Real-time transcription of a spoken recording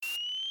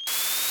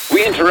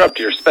We interrupt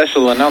your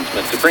special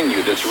announcement to bring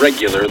you this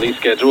regularly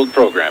scheduled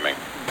programming.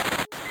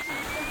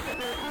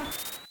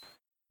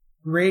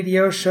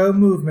 Radio Show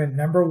Movement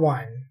number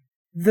 1.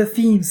 The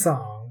theme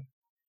song.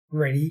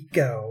 Ready,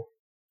 go.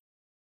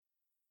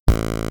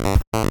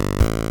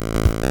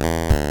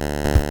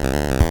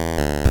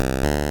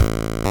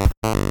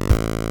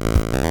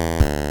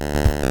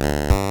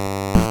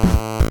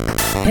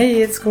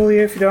 Hey, it's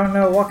Coolio. If you don't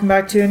know, welcome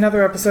back to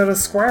another episode of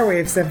Square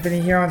Wave Symphony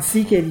here on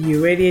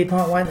CKDU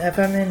 88.1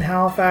 FM in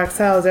Halifax.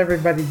 How's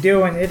everybody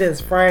doing? It is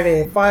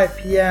Friday at 5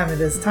 p.m. It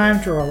is time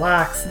to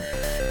relax.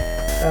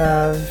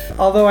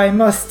 Although I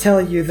must tell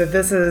you that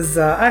this is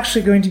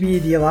actually going to be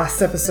the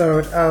last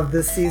episode of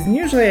this season.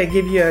 Usually I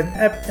give you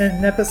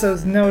an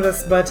episode's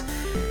notice, but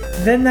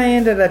then I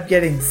ended up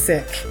getting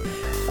sick.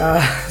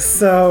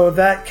 So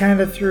that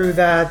kind of threw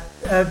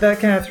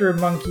a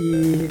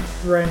monkey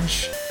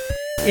wrench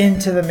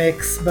into the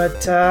mix, but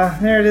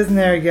there it is and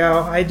there you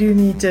go. I do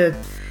need to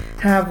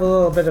have a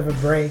little bit of a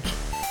break,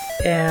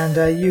 and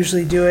I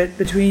usually do it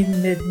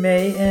between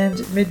mid-May and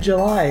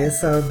mid-July,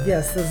 so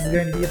yes, this is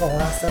going to be the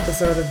last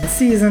episode of the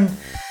season.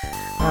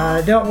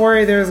 Don't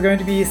worry, there's going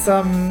to be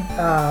some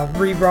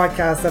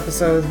rebroadcast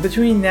episodes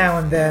between now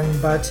and then,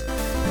 but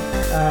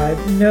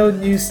no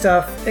new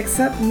stuff,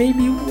 except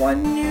maybe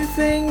one new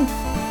thing.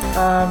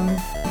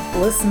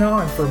 Listen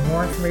on for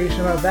more information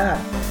about that.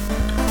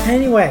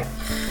 Anyway,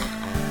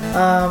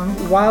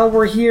 while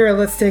we're here,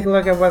 let's take a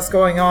look at what's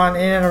going on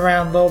in and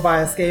around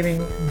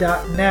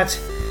lowbiasgaming.net.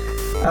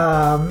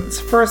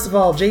 So first of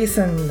all,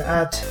 Jason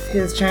at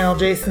his channel,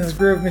 Jason's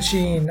Groove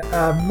Machine,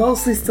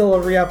 mostly still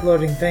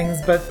re-uploading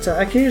things, but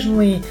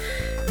occasionally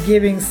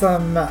giving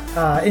some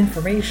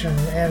information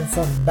and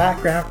some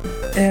background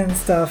and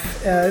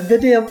stuff. The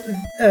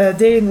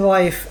day in the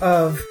life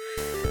of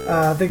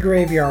the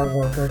graveyard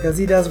worker, because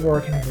he does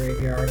work in a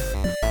graveyard.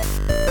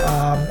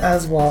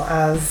 As well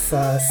as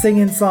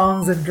singing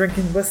songs and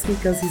drinking whiskey,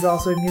 because he's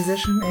also a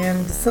musician,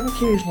 and some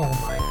occasional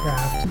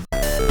Minecraft.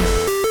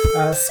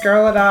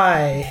 Scarlet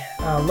Eye,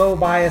 Low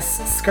Bias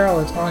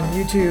Scarlet on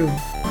YouTube.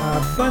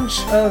 A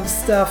bunch of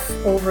stuff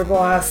over the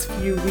last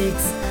few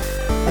weeks.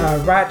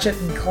 Ratchet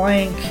and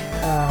Clank,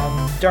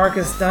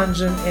 Darkest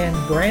Dungeon, and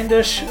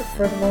Brandish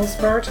for the most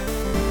part.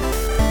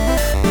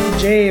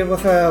 Jay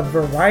with a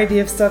variety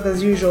of stuff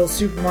as usual: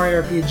 Super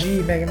Mario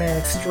RPG, Mega Man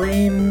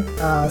Extreme,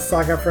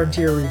 Saga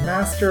Frontier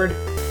Remastered,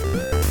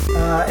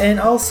 and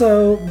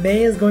also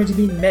May is going to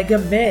be Mega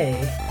May.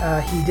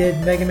 He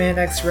did Mega Man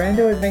X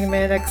Rando and Mega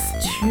Man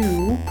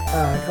X2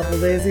 a couple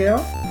of days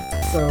ago,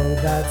 so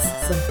that's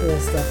some cool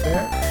stuff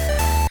there.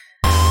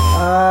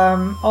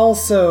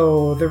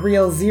 Also, The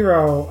Real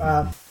Zero,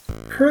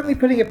 currently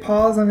putting a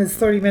pause on his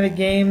 30-minute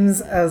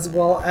games, as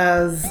well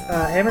as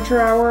Amateur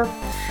Hour,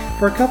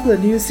 for a couple of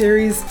new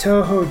series,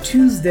 Toho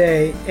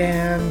Tuesday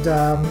and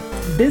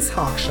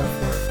BizHawk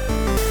Shuffler.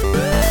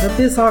 The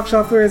BizHawk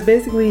Shuffler is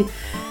basically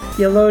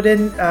you load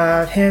in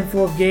a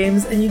handful of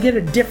games and you get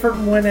a different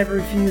one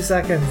every few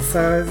seconds,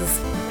 so it's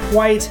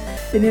quite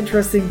an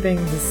interesting thing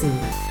to see.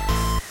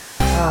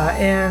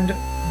 And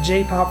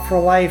J-Pop for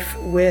Life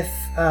with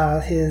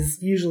his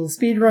usual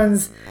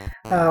speedruns,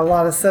 a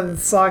lot of 7th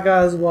Saga,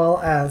 as well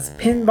as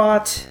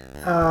Pinbot,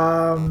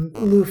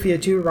 Lufia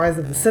 2, Rise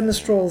of the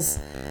Sinistrals,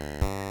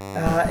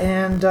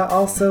 and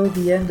also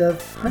the end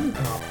of Honey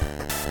Pop.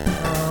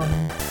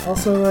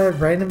 Also a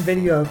random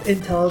video of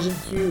Intelligent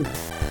Cube.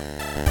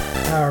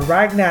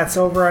 Ragnats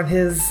over on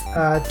his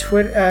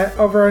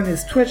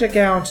Twitch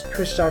account,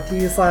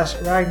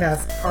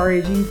 twitch.tv/Ragnats,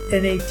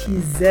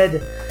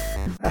 RAGNATZ,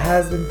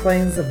 has been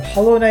playing some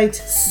Hollow Knight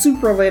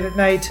super late at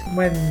night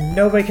when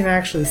nobody can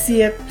actually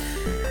see it.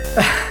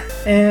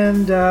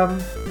 And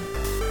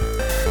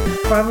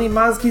finally,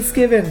 Mazki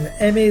Skiven,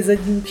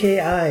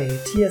 MAZUKI,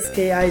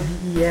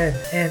 TSKIVEN,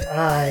 and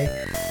I,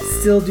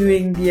 still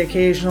doing the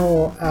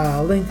occasional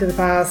Link to the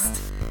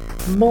Past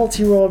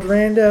multi-world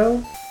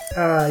rando.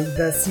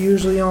 That's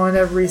usually on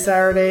every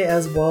Saturday,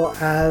 as well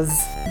as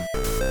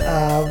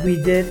we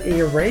did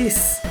a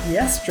race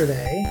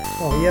yesterday.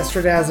 Well,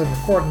 yesterday as I'm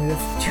recording it,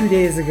 it's 2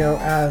 days ago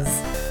as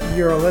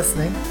you're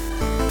listening,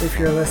 if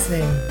you're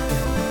listening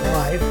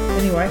live.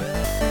 Anyway.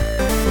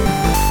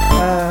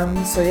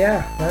 So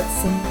yeah, that's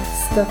some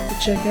stuff to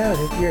check out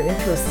if you're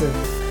interested.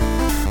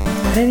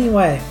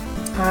 Anyway,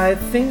 I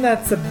think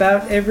that's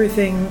about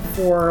everything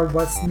for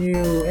what's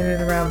new in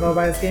and around Low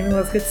Bias Gaming.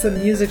 Let's get some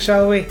music,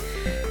 shall we?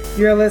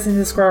 You're listening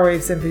to Square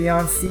Wave Symphony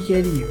on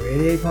CKDU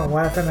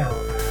 88.1 FM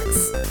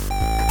Halifax.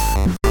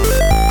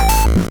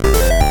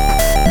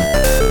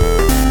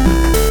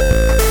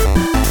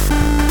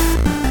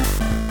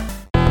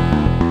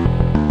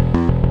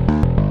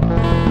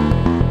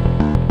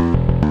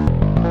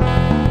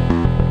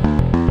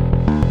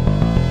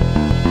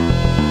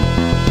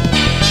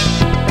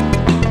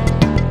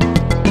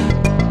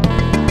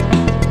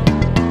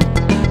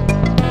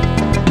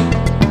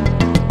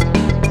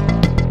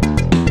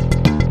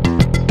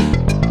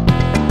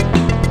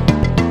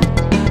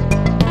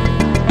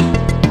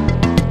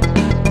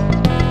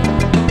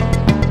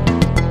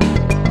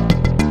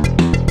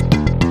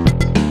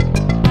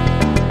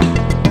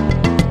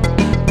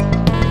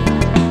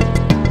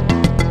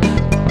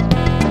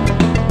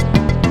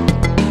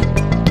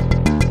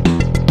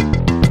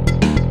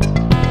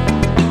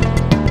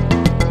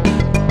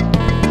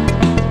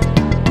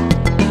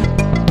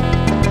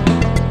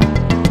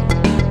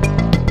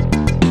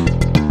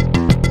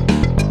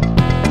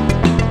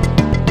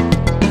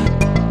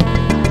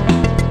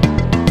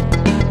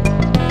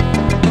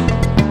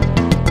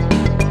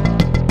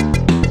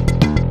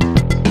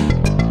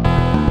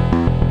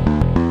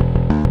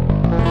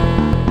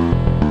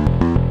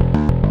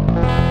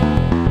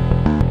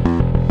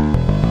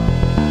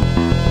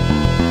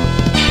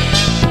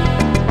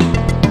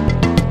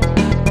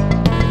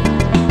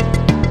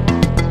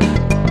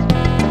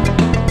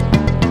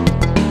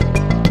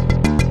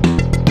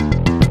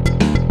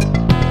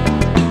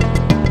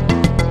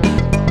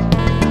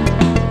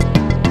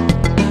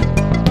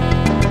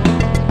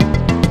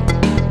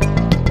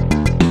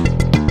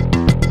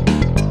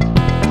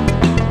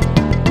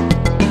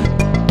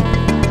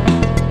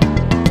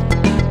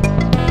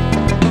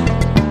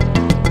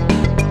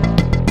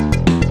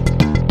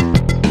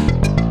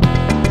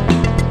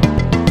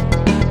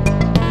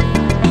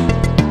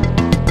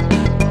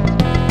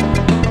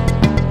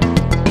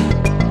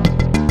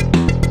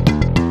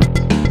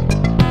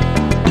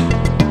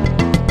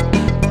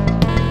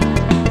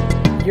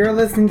 You're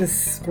listening to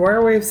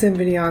Square Wave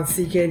Symphony on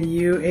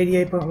CKDU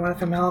 88.1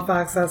 FM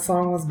Halifax. That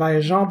song was by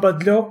Jean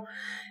Baudelot,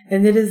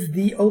 and it is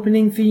the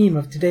opening theme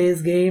of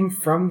today's game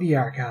from the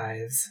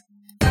archives.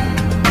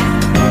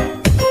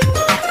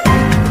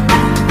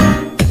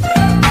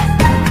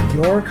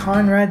 You're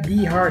Conrad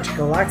B. Hart,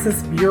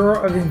 Galaxis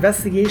Bureau of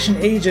Investigation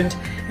agent,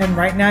 and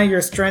right now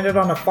you're stranded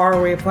on a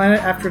faraway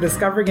planet after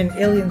discovering an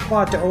alien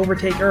plot to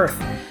overtake Earth.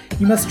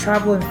 You must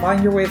travel and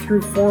find your way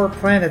through 4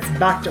 planets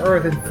back to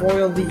Earth and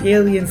foil the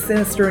aliens'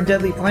 sinister and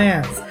deadly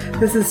plans.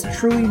 This is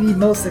truly the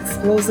most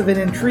explosive and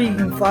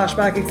intriguing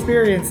flashback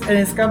experience, and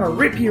it's gonna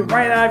rip you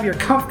right out of your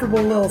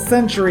comfortable little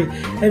century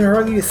and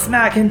hurl you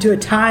smack into a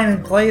time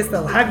and place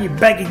that'll have you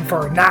begging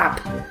for a nap.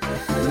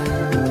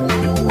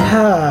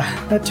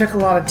 That took a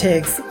lot of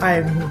takes,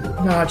 I'm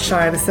not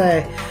shy to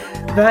say.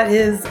 That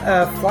is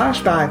a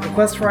Flashback, The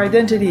Quest for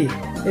Identity.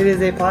 It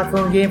is a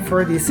platform game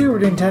for the Super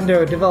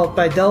Nintendo developed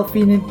by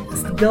Delphine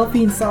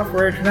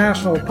Software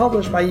International,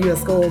 published by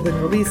US Gold and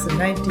released in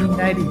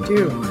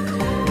 1992.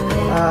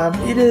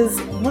 It is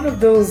one of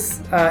those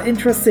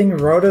interesting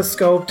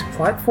rotoscoped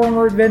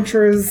platformer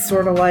adventures,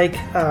 sort of like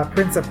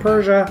Prince of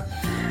Persia,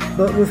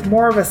 but with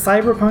more of a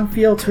cyberpunk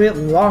feel to it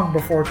long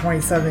before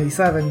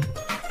 2077.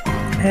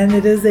 And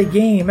it is a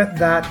game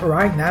that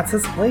Ragnats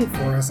has played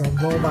for us on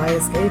Low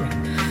Bias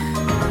Gaming.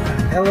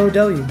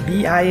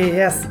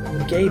 LOWBIAS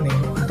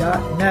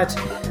Gaming.net.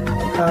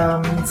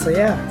 So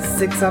yeah,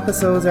 6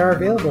 episodes are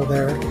available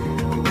there.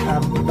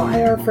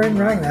 By our friend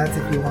Ragnats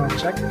if you want to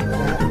check that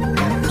out.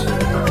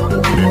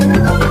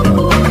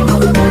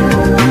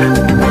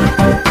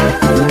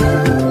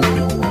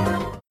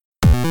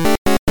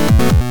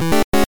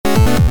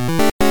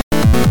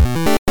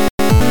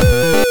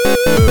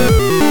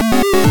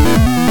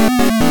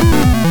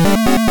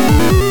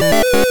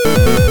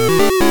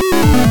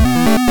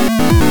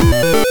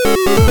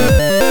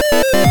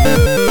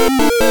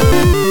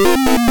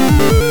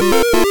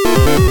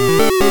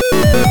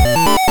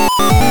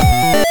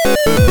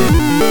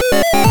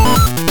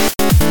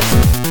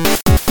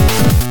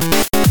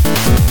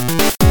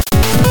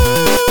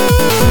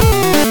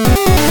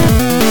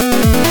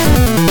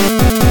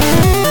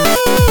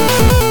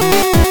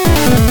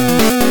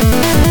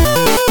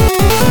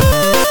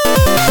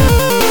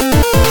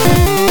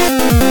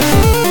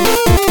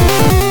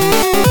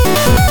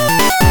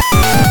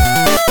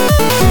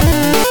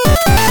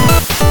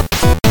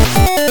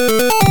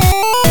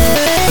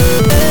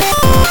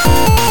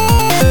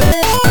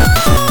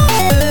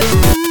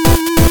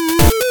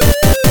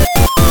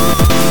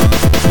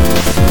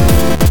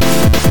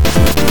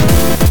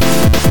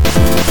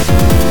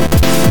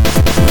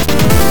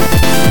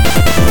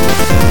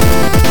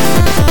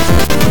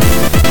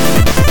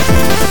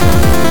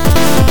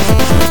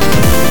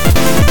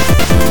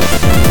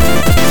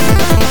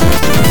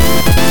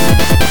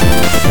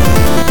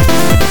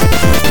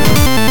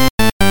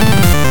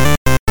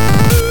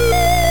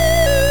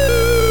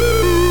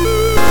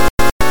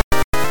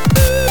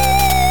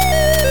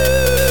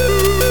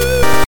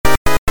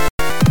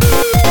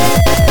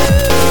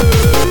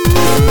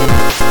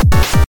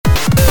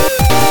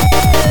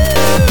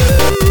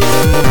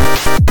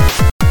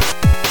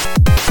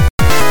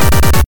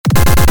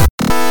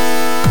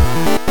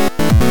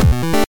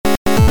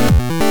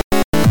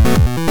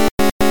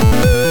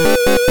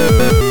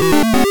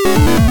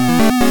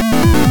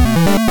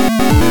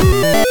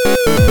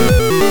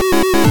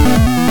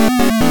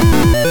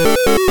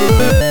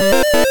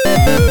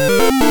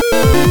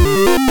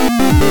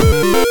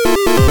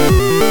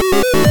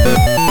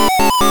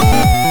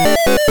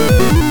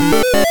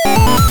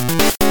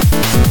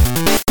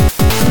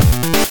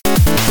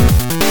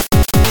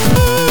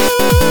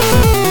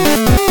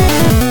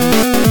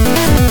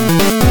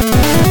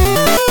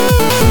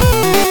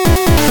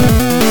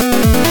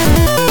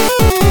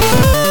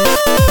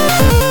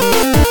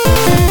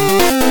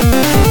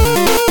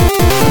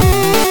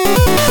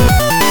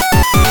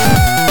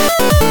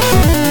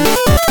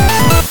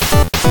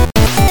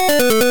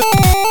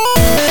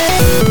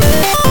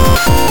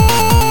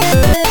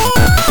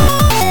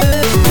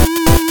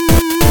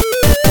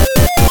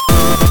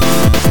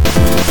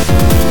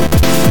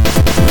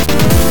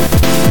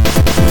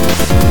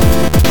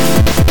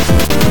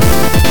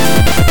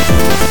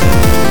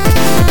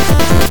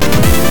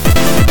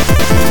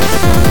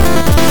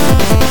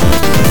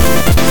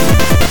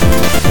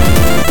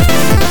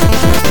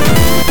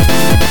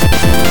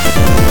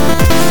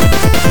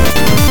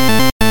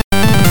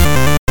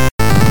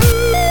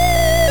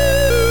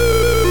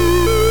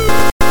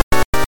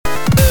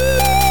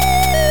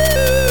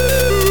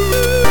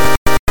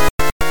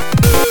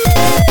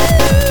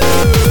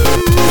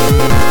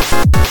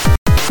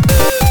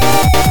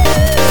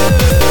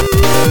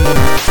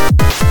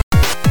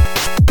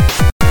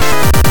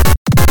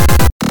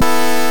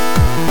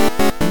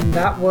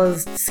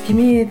 Was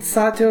Tsukimi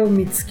Sato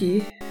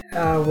Mitsuki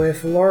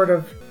with Lord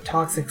of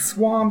Toxic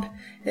Swamp,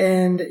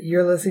 and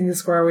you're listening to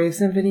Square Wave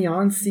Symphony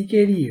on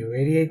CKDU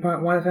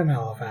 88.1 FM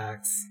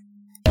Halifax.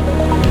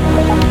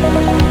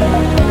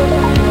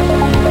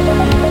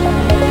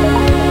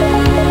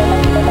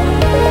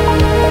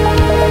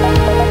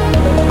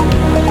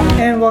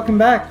 welcome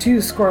back to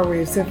Square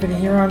Wave Symphony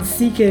here on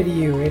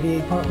CKDU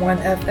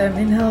 88.1 FM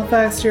in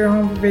Halifax, your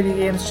home for video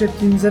games,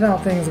 chiptunes, and all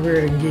things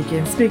weird and geeky.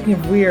 And speaking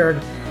of weird,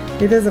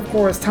 it is of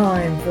course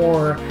time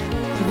for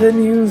the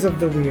news of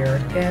the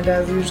weird. And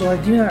as usual,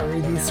 I do not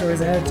read these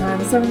stories ahead of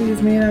time. Some of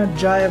these may not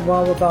jive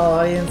well with all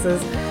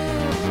audiences,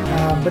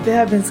 but they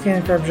have been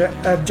scanned for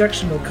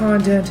objectionable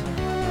content.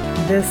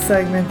 This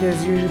segment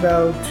is usually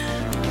about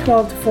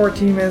 12 to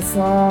 14 minutes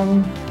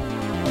long,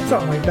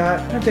 something like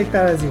that. I'll take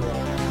that as you will.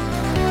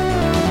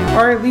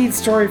 Our lead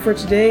story for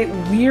today,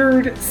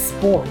 Weird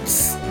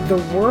Sports, the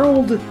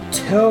World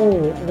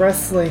Toe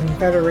Wrestling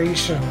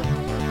Federation.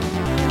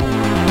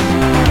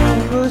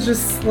 Let's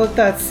just let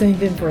that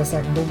sink in for a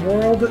second. The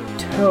World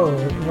Toe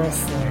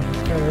Wrestling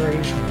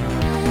Federation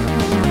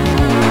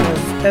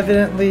has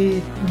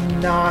evidently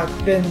not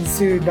been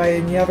sued by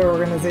any other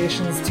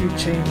organizations to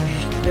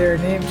change their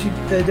name to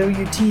the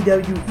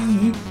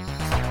WTWE.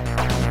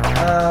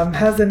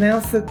 Has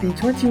announced that the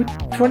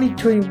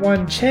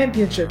 2021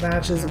 championship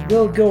matches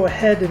will go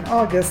ahead in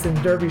August in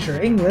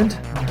Derbyshire, England.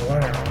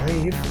 What a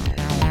relief.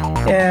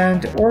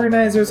 And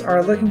organizers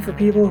are looking for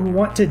people who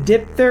want to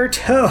dip their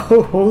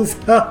toes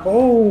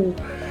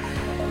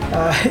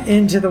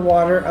into the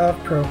water of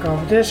pro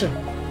competition.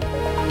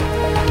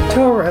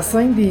 Toe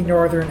wrestling, the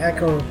Northern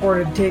Echo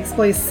reported, takes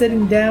place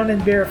sitting down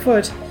and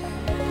barefoot.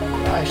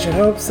 I should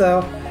hope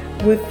so,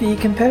 with the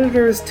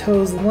competitors'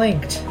 toes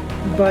linked.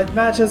 But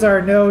matches are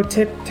no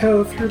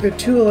tiptoe through the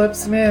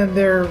tulips. Man,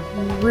 they're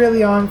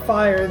really on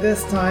fire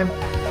this time.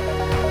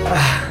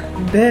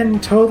 Ben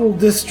Total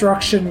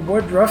Destruction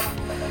Woodruff,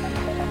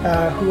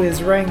 who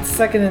is ranked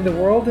second in the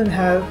world and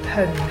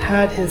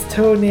had his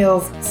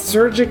toenails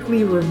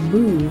surgically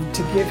removed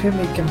to give him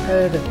a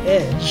competitive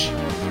edge.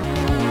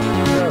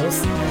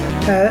 Gross.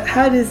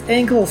 Had his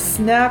ankle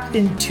snapped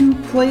in two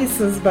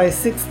places by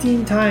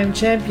 16-time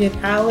champion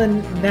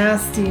Alan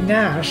Nasty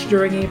Nash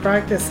during a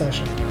practice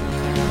session.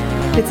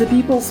 It's a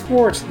people's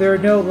sport. There are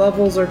no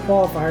levels or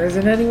qualifiers,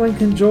 and anyone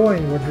can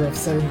join, Woodruff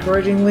said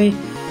encouragingly.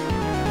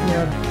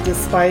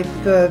 Despite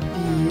the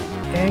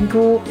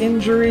ankle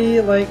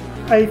injury,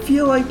 I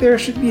feel like there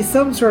should be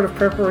some sort of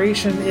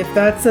preparation if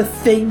that's a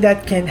thing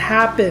that can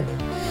happen.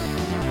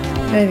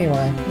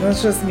 Anyway,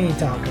 that's just me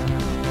talking.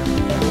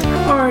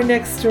 Our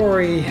next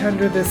story,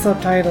 under the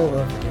subtitle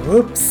of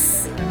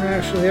Oops, and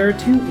actually there are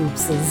two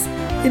oopses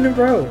in a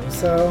row,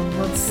 so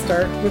let's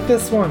start with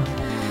this one.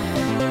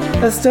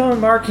 A stone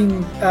marking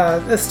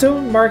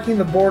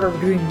the border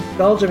between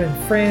Belgium and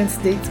France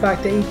dates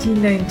back to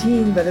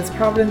 1819, but its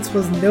provenance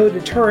was no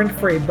deterrent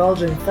for a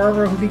Belgian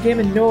farmer who became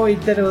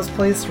annoyed that it was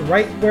placed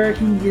right where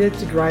he needed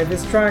to drive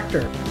his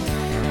tractor.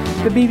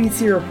 The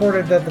BBC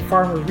reported that the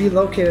farmer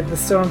relocated the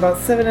stone about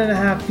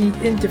 7.5 feet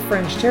into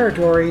French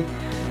territory,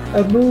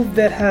 a move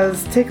that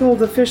has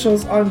tickled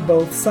officials on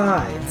both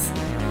sides.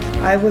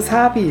 I was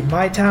happy,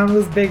 my town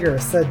was bigger,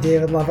 said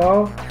David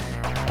Lavaux,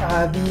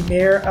 the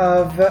mayor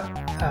of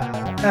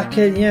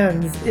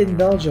Arcadiens in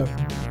Belgium.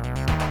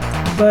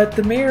 But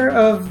the mayor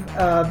of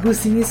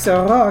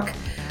Bousigny-sur-Roc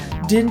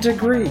didn't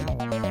agree.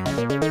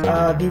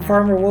 The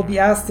farmer will be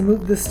asked to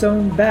move the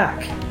stone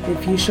back.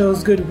 If he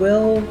shows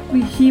goodwill,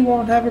 he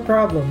won't have a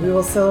problem. We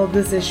will settle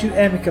this issue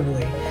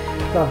amicably,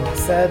 Lavaux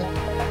said.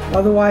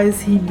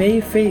 Otherwise, he may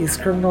face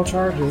criminal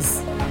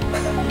charges.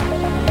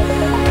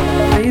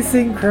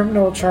 Facing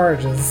criminal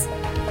charges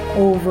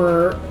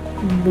over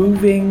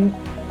moving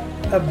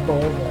a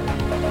boulder.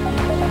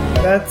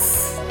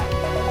 That's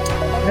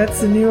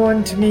a new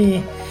one to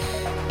me,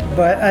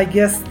 but I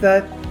guess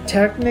that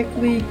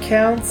technically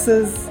counts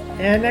as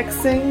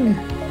annexing?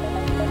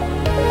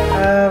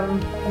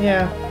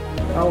 Yeah.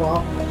 Oh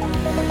well.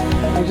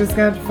 You're just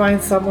gonna have to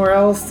find somewhere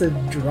else to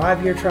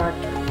drive your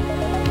tractor.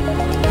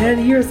 And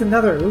here's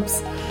another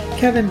oops.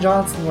 Kevin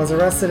Johnson was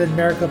arrested in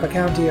Maricopa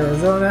County,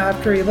 Arizona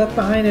after he left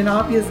behind an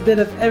obvious bit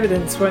of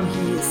evidence when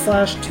he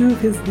slashed two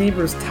of his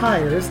neighbor's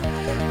tires,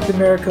 the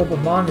Maricopa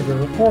Monitor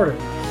reported.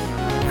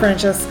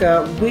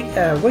 Francesca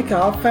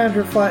Wyckoff found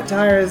her flat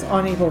tires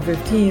on April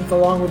 15th,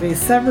 along with a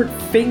severed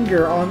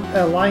finger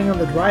lying on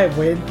the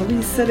driveway, and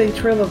police said a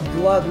trail of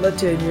blood led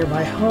to a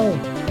nearby home.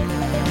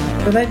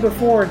 The night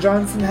before,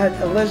 Johnson had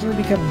allegedly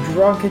become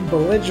drunk and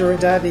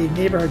belligerent at a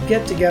neighborhood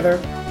get-together,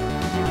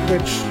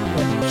 which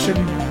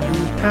shouldn't be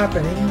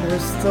happening.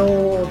 There's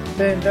still a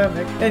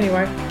pandemic.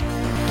 Anyway,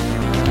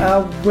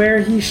 where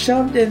he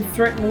shoved and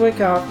threatened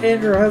Wyckoff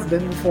and her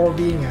husband before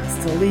being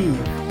asked to leave.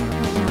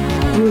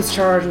 He was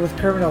charged with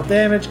criminal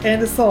damage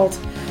and assault,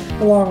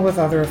 along with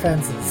other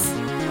offenses.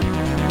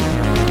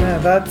 Yeah,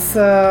 that's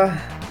a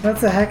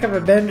heck of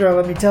a bender,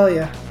 let me tell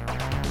you.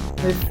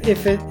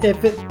 If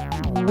it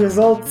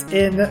results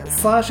in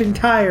slashing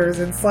tires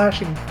and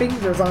slashing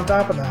fingers on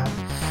top of that,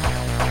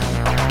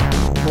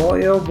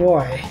 boy oh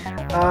boy,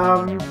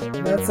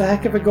 that's a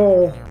heck of a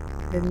goal.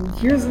 And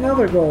here's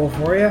another goal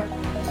for you.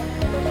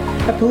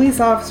 A police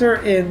officer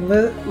in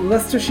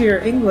Leicestershire,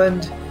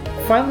 England,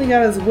 finally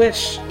got his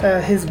wish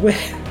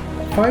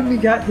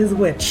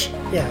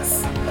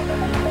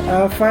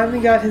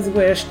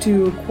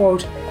to,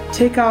 quote,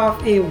 kick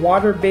off a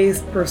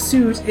water-based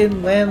pursuit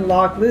in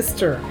landlocked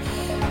Lister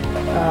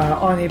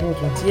on April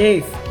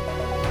 28th.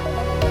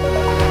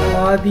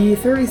 The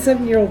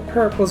 37-year-old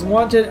perp was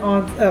wanted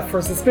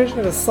for suspicion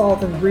of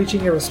assault and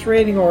breaching a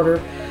restraining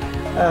order,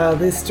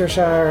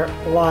 Leicestershire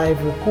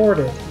Live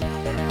reported.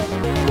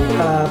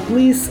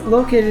 Police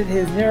located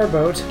his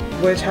narrowboat,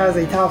 which has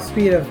a top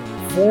speed of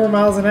 4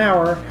 miles an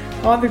hour,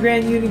 on the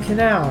Grand Union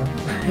Canal,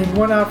 and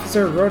one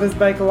officer rode his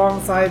bike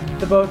alongside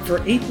the boat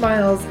for 8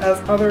 miles as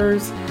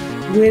others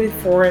waited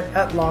for it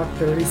at Lock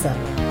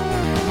 37.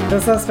 The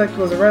suspect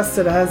was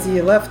arrested as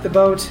he left the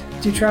boat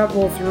to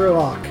travel through a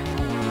lock,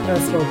 a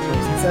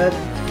spokesperson said.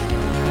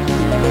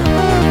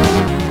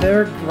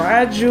 They're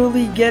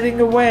gradually getting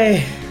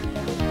away.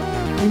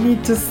 We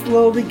need to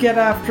slowly get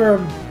after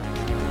him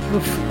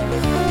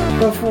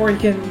before he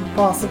can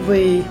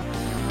possibly...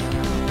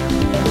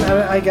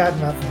 I got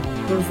nothing.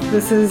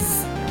 This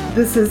is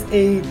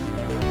a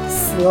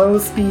slow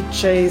speed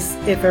chase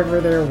if ever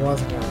there was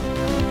one.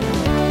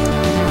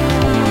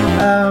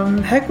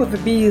 Heck with the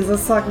bees,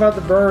 let's talk about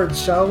the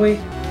birds, shall we?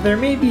 There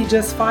may be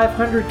just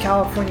 500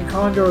 California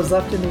condors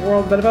left in the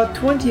world, but about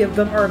 20 of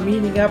them are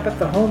meeting up at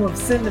the home of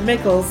Cinda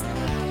Mickles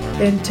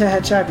in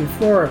Tehachapi,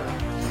 Florida.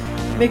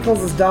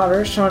 Mickles'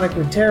 daughter, Shauna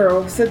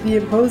Quintero, said the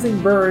imposing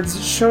birds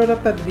showed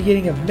up at the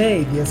beginning of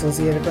May, the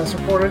Associated Press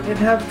reported, and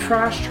have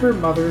trashed her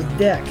mother's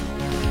deck.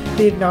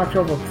 They've knocked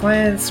over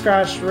plants,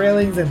 scratched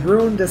railings, and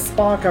ruined a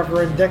spa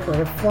cover and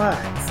decorative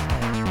flags.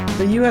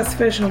 The U.S.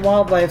 Fish and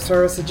Wildlife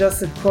Service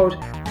suggested, quote,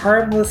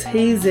 harmless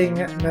hazing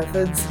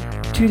methods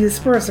to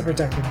disperse the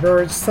protected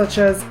birds, such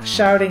as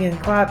shouting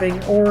and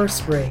clapping or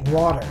spraying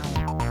water.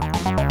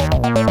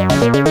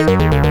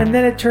 And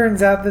then it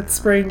turns out that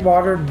spraying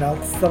water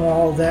melts them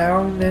all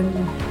down, and,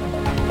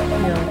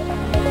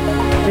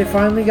 they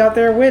finally got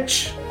their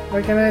witch.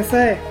 What can I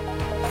say?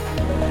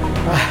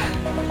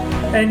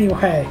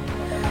 Anyway,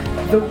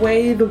 the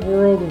way the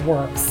world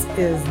works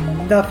is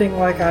nothing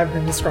like I've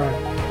been describing.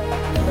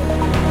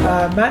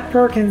 Matt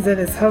Perkins and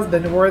his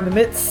husband were in the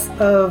midst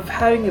of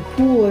having a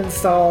pool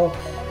installed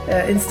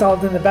in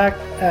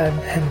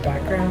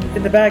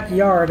the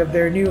backyard of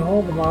their new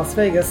home in Las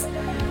Vegas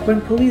when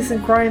police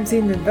and crime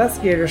scene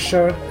investigators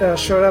showed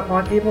up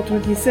on April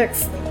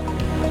 26th.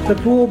 The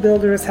pool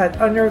builders had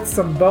unearthed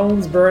some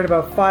bones buried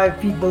about 5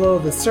 feet below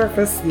the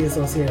surface, the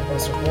Associated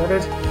Press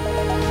reported.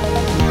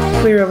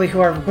 Clearly,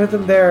 whoever put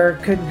them there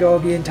couldn't go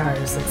the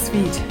entire 6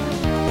 feet.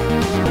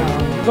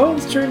 The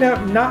bones turned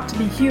out not to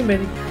be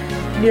human.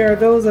 They are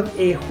those of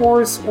a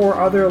horse or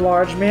other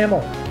large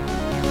mammal.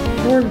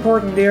 More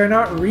important, they are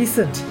not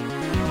recent.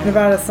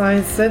 Nevada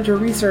Science Center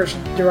Research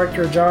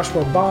Director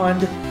Joshua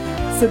Bond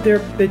said they're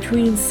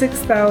between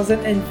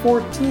 6,000 and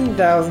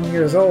 14,000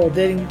 years old,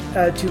 dating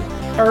to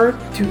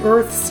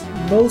Earth's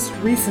most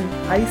recent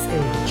ice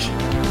age.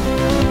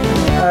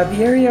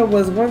 The area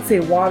was once a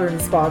watering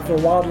spot for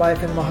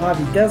wildlife in the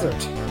Mojave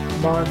Desert.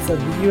 Bond said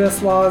the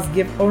U.S. laws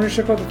give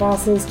ownership of the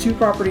fossils to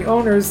property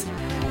owners.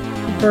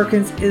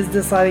 Perkins is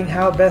deciding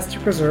how best to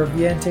preserve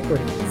the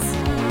antiquities.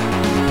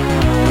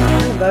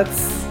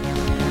 That's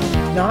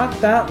not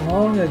that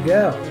long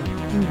ago.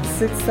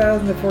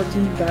 6,000 to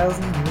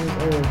 14,000 years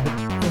old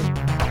in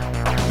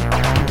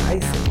the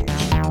Ice Age.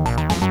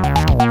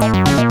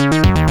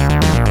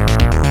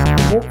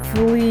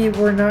 Hopefully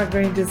we're not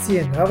going to see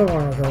another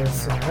one of those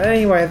soon. But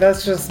anyway,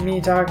 that's just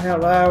me talking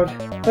out loud.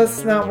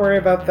 Let's not worry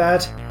about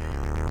that.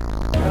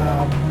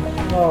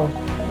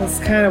 Let's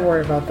kind of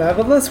worry about that,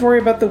 but let's worry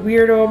about the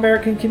weirdo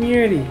American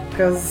community,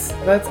 because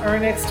that's our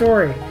next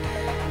story.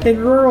 In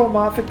rural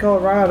Moffat,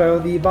 Colorado,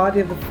 the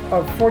body of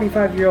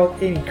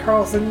 45-year-old Amy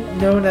Carlson,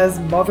 known as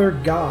Mother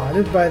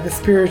God by the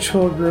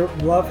spiritual group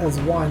Love Has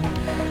Won,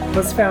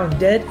 was found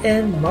dead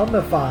and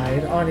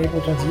mummified on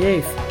April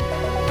 28th.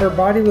 Her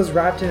body was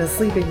wrapped in a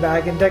sleeping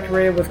bag and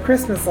decorated with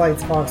Christmas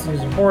lights, Fox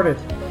News reported.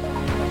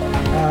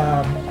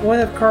 One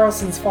of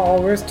Carlson's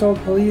followers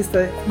told police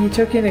that he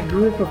took in a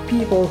group of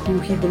people who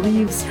he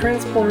believes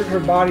transported her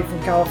body from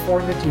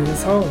California to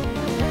his home.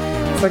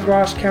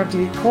 Saguache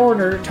County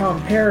Coroner Tom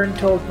Perrin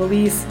told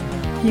police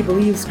he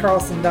believes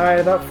Carlson died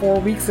about 4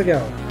 weeks ago.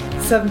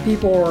 7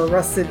 people were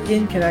arrested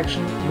in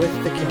connection with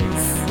the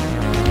case.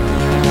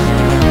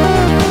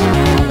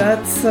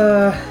 That's,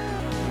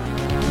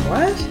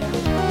 what?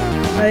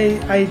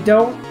 I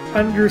don't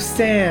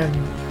understand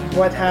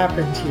what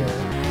happened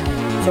here.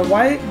 So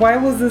why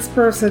was this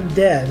person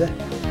dead?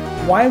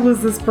 Why was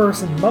this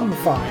person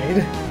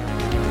mummified?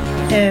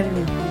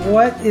 And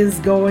what is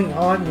going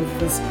on with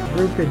this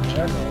group in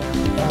general?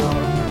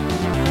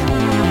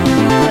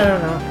 I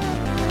don't know.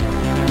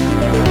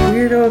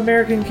 Weirdo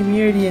American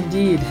community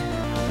indeed.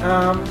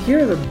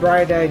 Here's a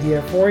bright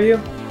idea for you.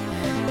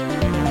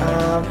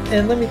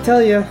 And let me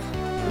tell you,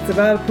 it's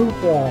about a poop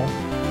wall.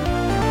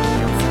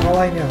 That's all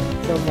I know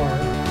so far.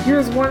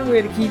 Here's one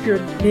way to keep your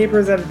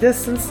neighbors at a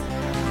distance.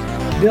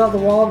 Build a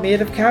wall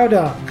made of cow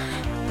dung.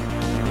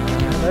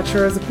 That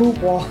sure is a poop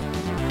wall.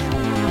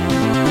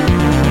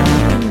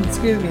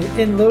 Excuse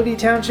me. In Lodi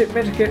Township,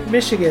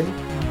 Michigan,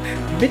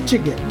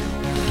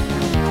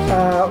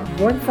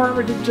 One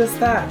farmer did just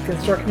that,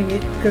 constructing a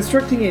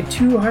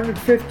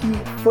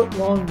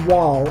 250-foot-long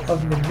wall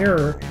of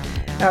manure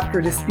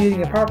after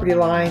disputing a property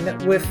line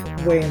with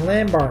Wayne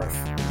Lambarth.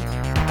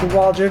 The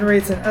wall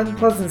generates an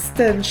unpleasant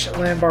stench,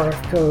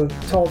 Lambarth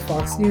told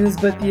Fox News,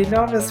 but the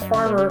anonymous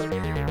farmer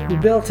who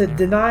built it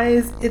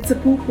denies it's a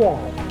poop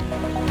wall.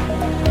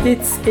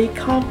 It's a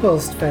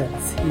compost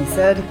fence, he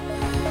said.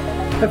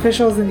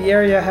 Officials in the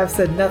area have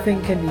said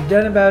nothing can be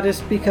done about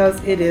it because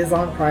it is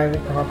on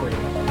private property.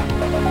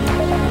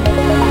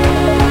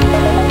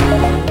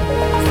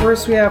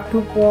 First we have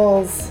poop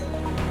walls,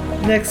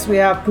 next we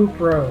have poop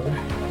road.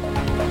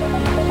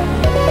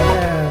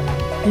 And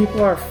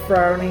people are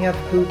frowning at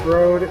the poop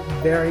road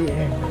very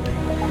angrily.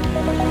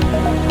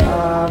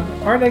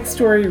 Our next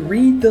story,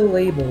 read the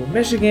label.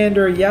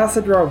 Michigander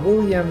Yassadra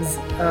Williams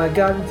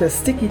got into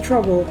sticky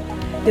trouble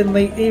in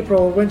late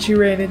April when she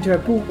ran into a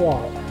poop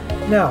wall.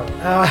 No,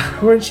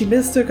 when she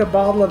mistook a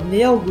bottle of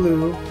nail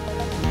glue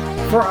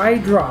for eye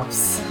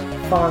drops.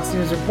 Fox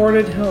News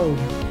reported. Oh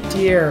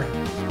dear.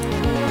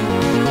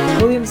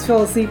 Williams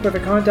fell asleep with her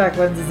contact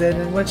lenses in,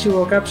 and when she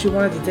woke up she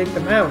wanted to take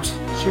them out.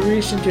 She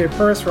reached into her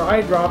purse for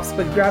eye drops,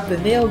 but grabbed the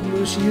nail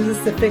glue she uses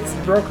to fix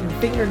broken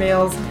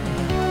fingernails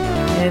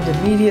and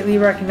immediately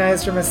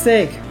recognized her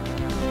mistake.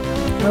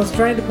 I was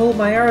trying to pull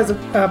my arms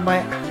apart.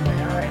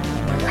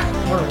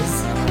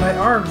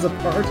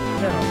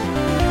 No.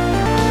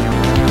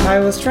 I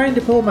was trying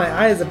to pull my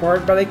eyes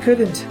apart, but I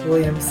couldn't,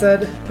 Williams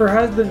said. Her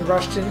husband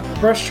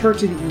rushed her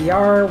to the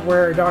ER,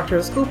 where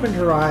doctors opened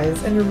her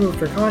eyes and removed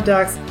her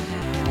contacts,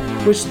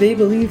 which they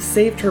believe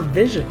saved her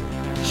vision.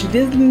 She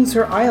did lose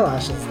her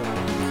eyelashes,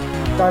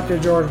 though. Dr.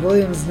 George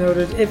Williams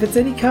noted, if it's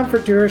any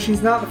comfort to her,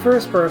 she's not the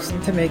first person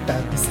to make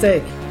that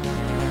mistake.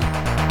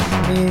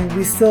 I mean,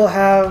 we still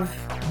have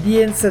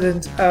the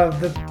incident of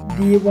the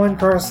one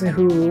person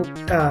who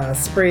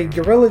sprayed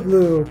Gorilla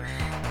Glue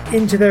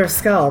into their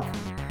scalp,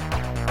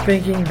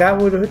 thinking that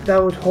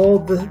would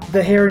hold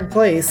the hair in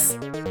place.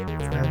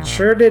 It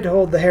sure did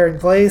hold the hair in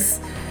place.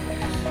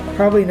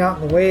 Probably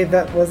not in the way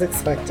that was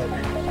expected.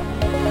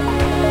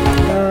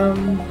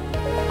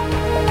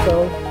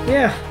 So,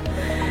 yeah.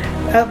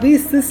 At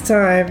least this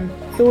time,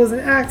 it was an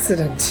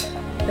accident.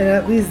 And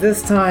at least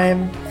this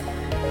time,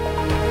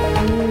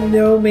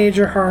 no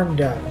major harm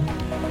done.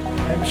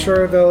 I'm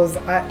sure those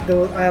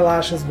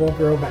eyelashes will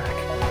grow back.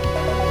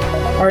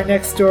 Our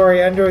next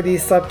story, under the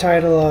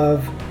subtitle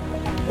of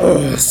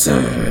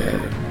Awesome.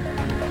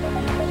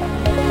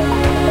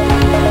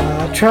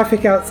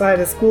 Traffic outside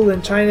a school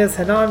in China's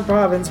Henan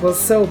province was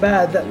so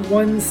bad that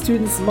one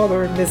student's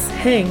mother, Miss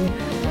Heng,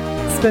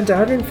 spent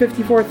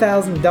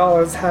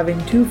 $154,000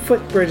 having 2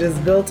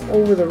 footbridges built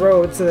over the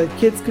road so that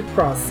kids could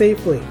cross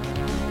safely.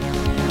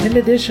 In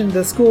addition,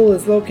 the school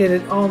is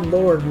located on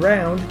lower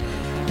ground,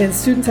 and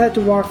students had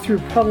to walk through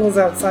puddles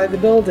outside the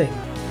building.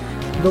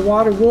 The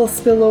water will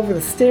spill over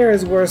the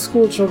stairs where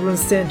school children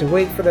stand to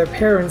wait for their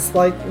parents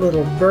like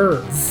little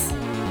birds.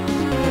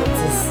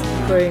 It's a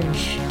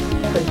strange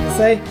thing to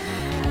say.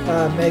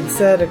 Meg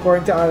said,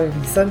 according to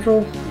Odyssey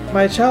Central,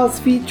 my child's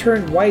feet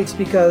turned white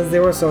because they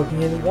were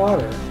soaking in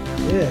water.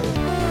 Ew.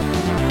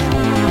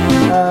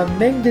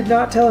 Meg did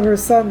not tell her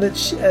son that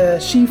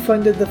she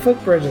funded the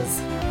footbridges.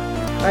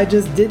 I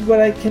just did what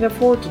I can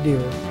afford to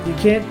do. You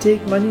can't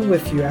take money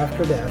with you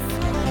after death.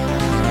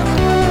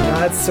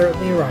 That's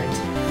certainly right.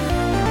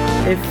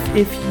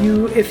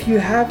 If you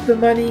have the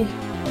money,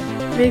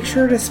 make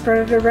sure to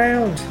spread it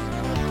around.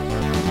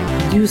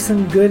 Do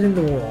some good in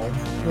the world,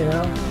 you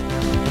know?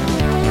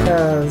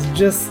 Because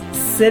just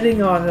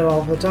sitting on it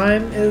all the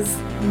time is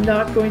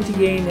not going to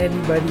gain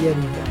anybody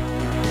anything.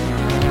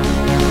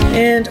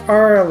 And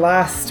our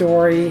last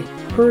story,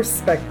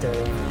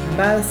 Perspective.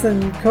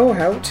 Madison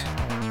Kohout,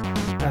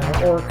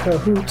 or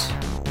Kahoot,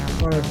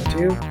 one of the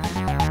two.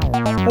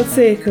 Let's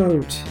say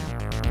Kahoot,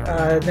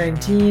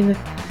 19,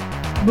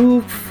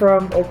 moved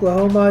from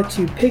Oklahoma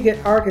to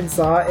Piggott,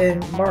 Arkansas in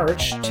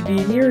March to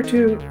be near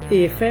to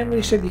a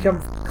family she'd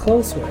become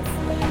close with.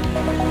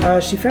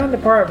 She found an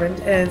apartment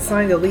and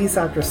signed a lease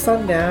after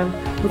sundown,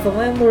 with the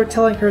landlord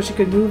telling her she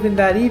could move in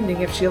that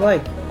evening if she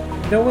liked.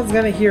 No one's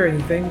gonna hear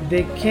anything,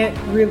 they can't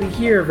really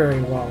hear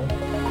very well.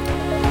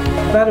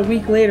 About a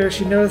week later,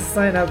 she noticed a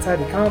sign outside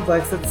the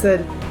complex that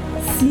said,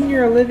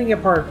 Senior Living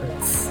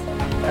Apartments.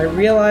 I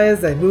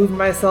realized I moved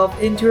myself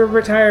into a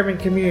retirement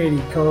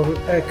community,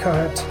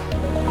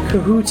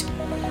 Kahoot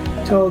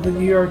told the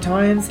New York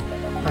Times.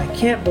 I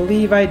can't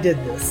believe I did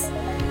this.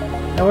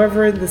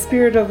 However, in the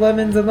spirit of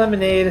lemons and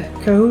lemonade,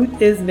 Kahoot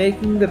is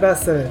making the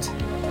best of it.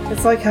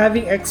 It's like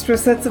having extra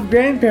sets of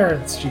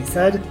grandparents, she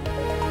said.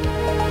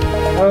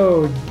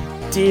 Oh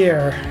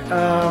dear.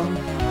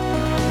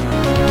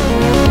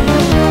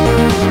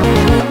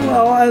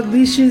 Well, at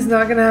least she's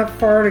not gonna have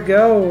far to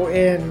go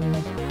in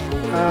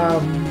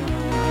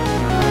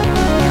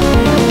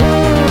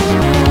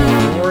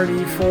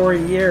 44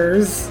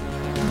 years.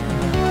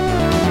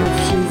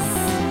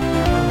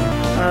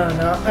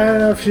 I don't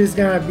know if she's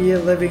gonna be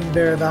living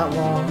there that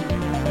long,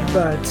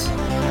 but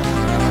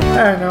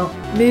I don't know.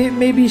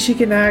 Maybe she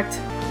can act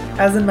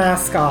as a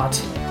mascot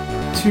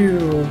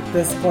to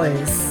this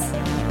place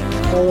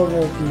full of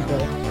old people.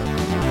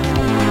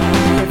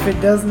 If it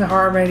doesn't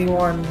harm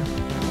anyone,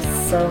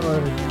 so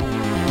noted.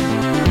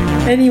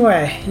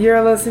 Anyway,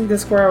 you're listening to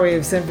Square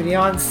Wave Symphony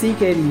on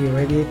CKDU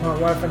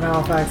 88.1 from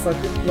Halifax.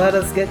 Let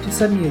us get to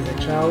some music,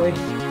 shall we?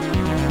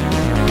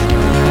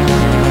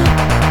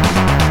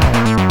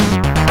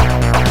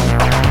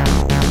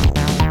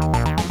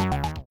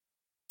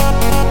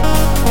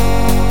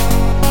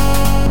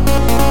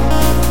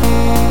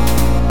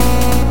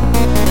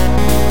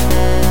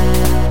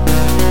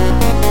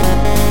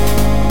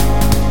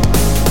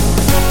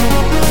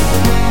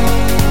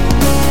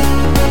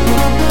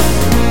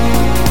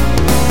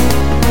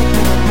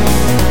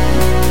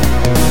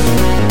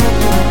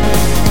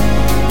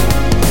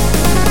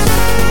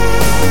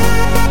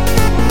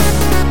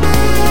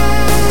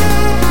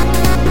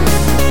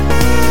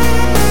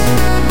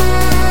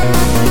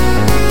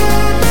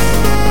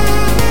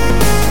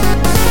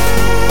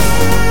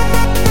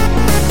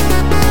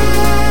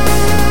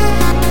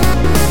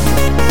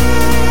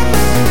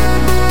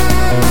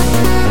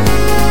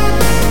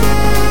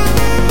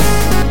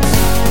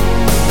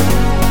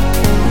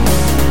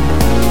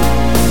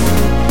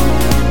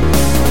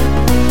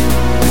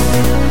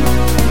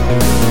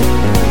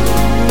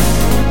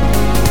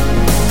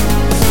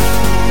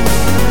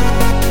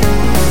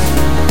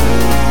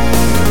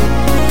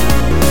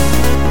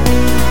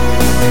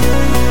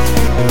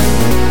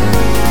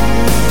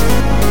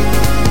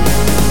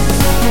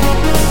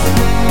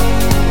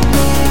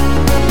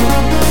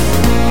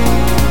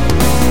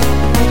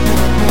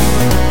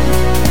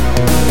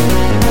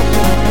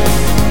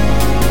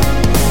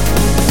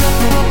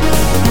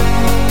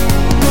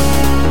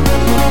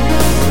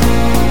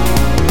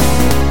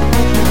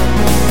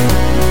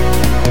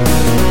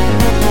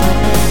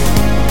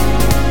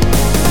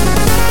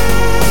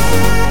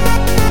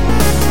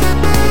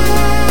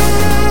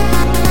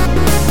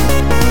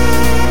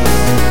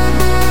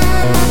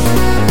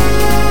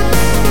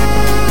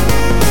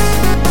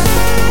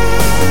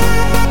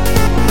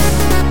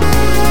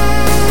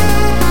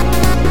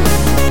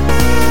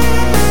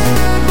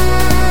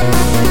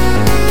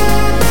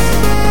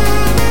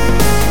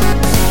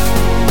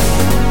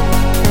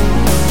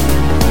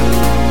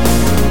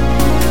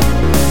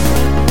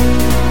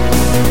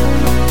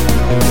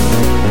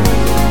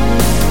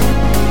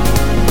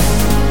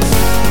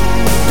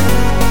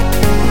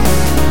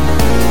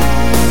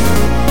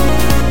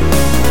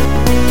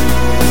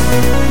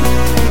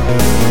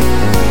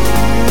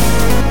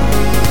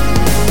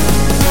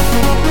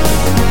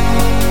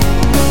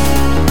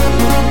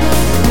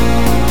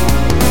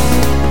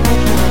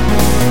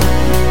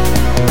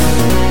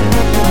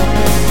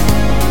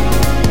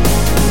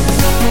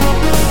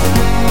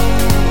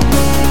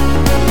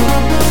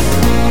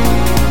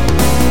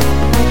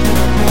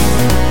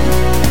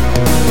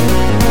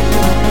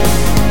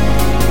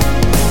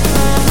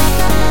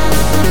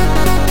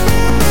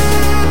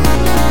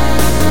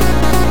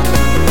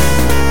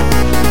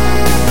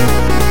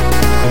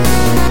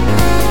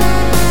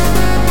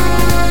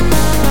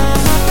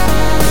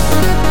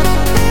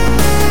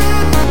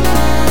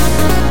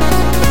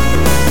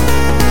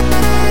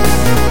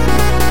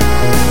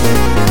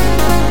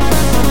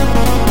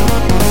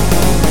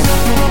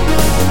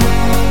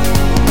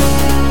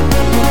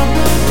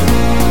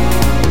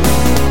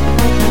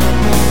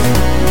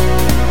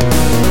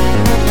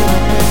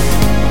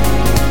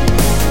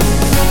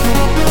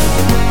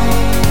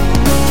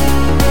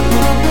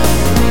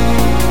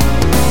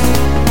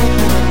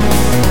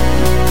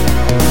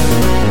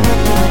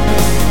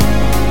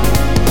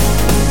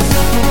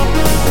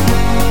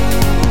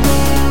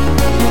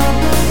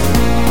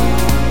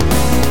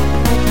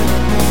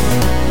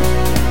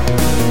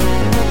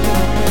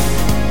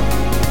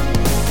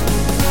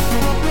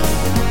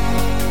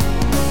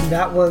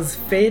 That was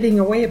Fading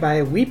Away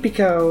by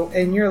Weepico,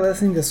 and you're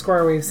listening to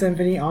Square Wave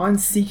Symphony on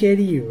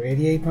CKDU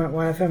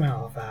 88.1 FM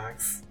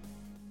Halifax.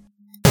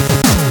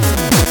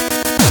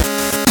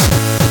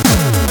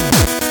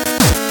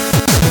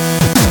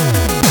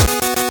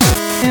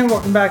 And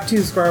welcome back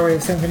to Square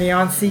Wave Symphony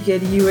on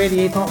CKDU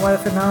 88.1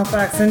 FM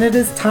Halifax, and it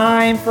is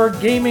time for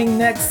gaming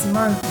next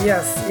month.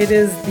 Yes, it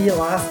is the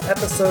last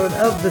episode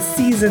of the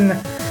season,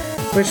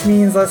 which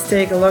means let's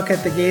take a look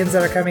at the games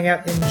that are coming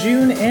out in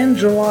June and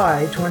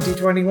July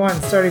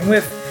 2021, starting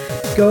with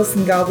Ghosts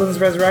and Goblins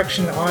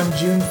Resurrection on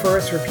June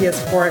 1st for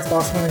PS4,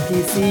 Xbox One, and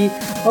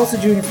PC. Also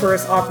June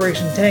 1st,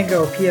 Operation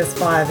Tango,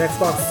 PS5,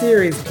 Xbox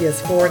Series,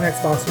 PS4, and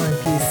Xbox One,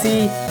 and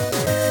PC.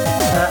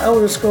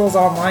 Elder Scrolls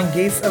Online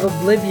Gates of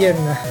Oblivion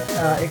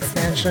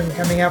expansion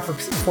coming out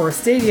for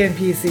Stadia and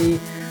PC.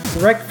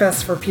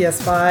 Wreckfest for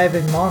PS5,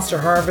 and Monster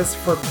Harvest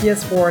for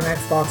PS4 and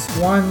Xbox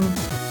One.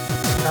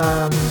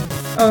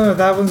 Oh no,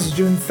 that one's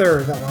June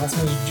 3rd. That last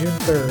one is June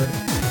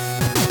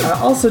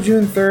 3rd. Also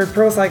June 3rd,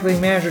 Pro Cycling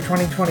Manager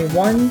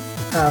 2021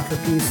 for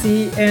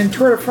PC, and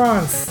Tour de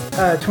France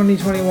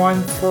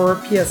 2021 for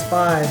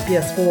PS5,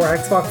 PS4,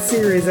 Xbox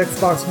Series,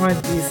 Xbox One,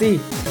 and PC.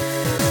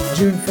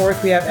 June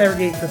 4th, we have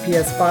Evergate for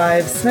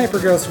PS5, Sniper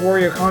Ghost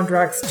Warrior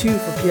Contracts 2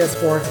 for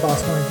PS4,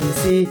 Xbox One, and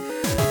PC.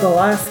 The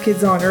Last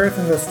Kids on Earth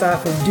and the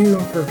Staff of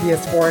Doom for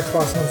PS4,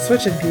 Xbox One,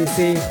 Switch, and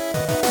PC,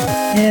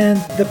 and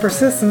The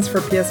Persistence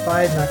for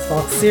PS5 and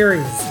Xbox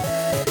Series.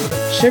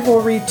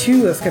 Chivalry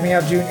 2 is coming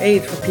out June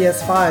 8th for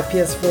PS5,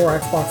 PS4,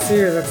 Xbox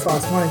Series,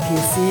 Xbox One, and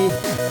PC,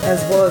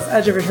 as well as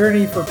Edge of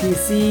Eternity for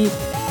PC,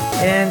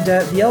 and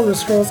The Elder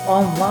Scrolls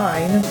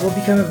Online will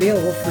become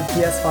available for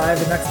PS5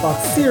 and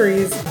Xbox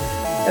Series,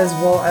 as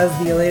well as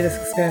the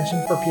latest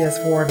expansion for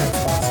PS4 and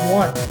Xbox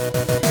One.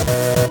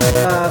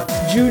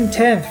 June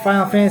 10th,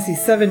 Final Fantasy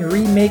VII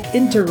Remake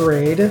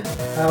Intergrade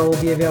will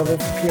be available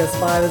for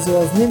PS5, as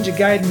well as Ninja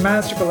Gaiden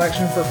Master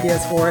Collection for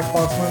PS4,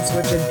 Xbox One,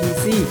 Switch, and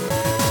PC.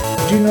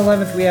 June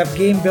 11th, we have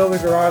Game Builder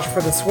Garage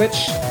for the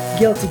Switch,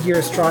 Guilty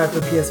Gear Strive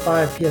for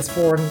PS5,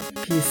 PS4, and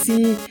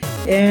PC,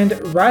 and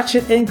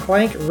Ratchet &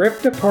 Clank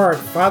Ripped Apart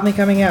finally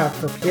coming out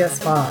for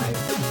PS5.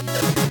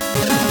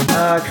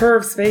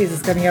 Curve Space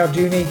is coming out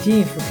June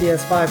 18th for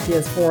PS5,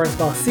 PS4,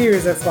 Xbox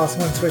Series, Xbox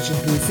One, Switch, and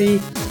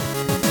PC.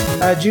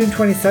 June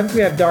 27th,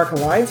 we have Dark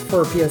Alliance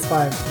for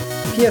PS5,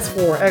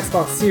 PS4,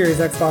 Xbox Series,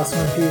 Xbox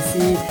One,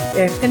 PC,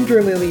 and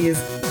Interlilies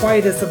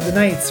Quietest of the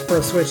Nights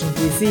for Switch and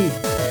PC.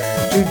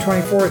 June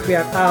 24th, we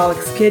have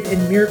Alex Kidd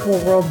in Miracle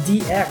World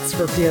DX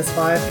for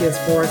PS5,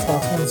 PS4,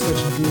 Xbox One,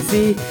 Switch, and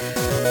PC.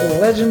 The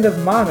Legend of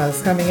Mana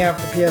is coming out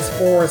for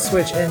PS4,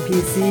 Switch, and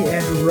PC,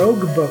 and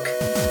Rogue Book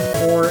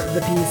for the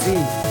PC.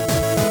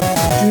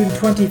 June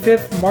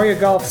 25th, Mario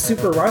Golf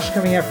Super Rush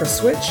coming out for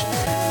Switch,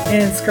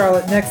 and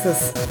Scarlet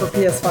Nexus for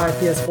PS5,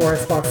 PS4,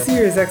 Xbox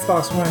Series,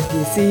 Xbox One, and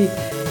PC,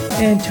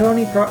 and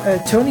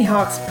Tony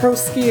Hawk's Pro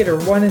Skater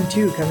 1 and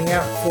 2 coming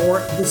out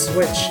for the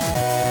Switch.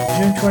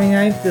 June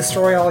 29th,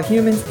 Destroy All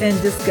Humans and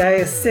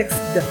Disgaea 6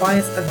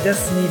 Defiance of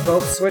Destiny,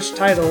 both Switch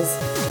titles,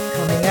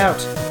 coming out.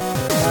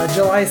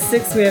 July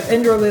 6th, we have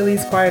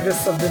Interlilies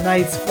Quietest of the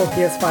Nights for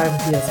PS5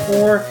 and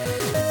PS4,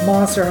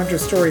 Monster Hunter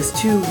Stories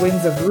 2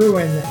 Wings of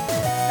Ruin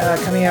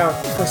coming out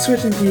for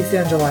Switch and PC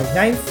on July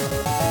 9th.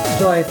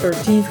 July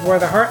 13th, Where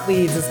the Heart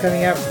Leads is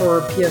coming out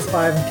for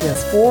PS5 and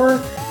PS4.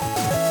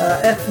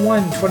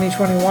 F1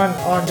 2021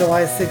 on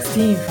July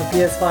 16th for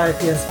PS5,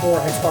 PS4,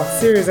 Xbox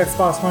Series,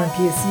 Xbox One, and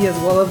PC,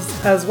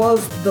 as well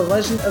as The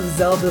Legend of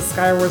Zelda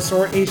Skyward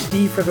Sword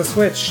HD for the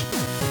Switch.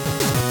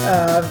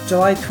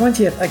 July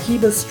 20th,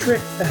 Akiba's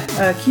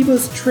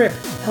Trip,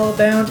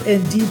 Hellbound,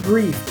 and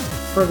Debrief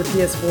for the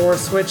PS4,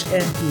 Switch,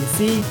 and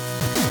PC.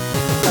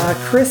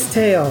 Chris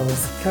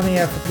Tales coming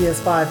out for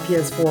PS5,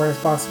 PS4,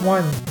 Xbox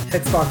One,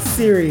 Xbox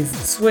Series,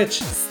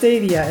 Switch,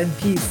 Stadia, and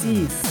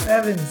PC,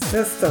 7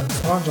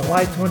 systems on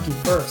July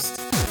 21st.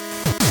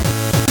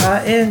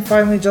 And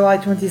finally, July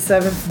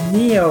 27th,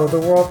 Neo, The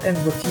World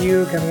Ends With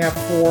You coming out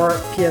for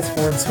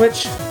PS4 and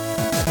Switch.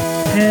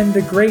 And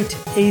The Great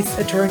Ace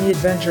Attorney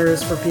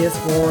Adventures for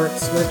PS4,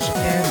 Switch,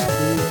 and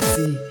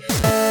PC.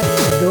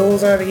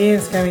 Those are the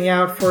games coming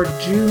out for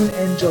June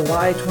and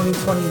July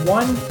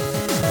 2021.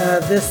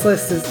 This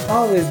list is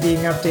always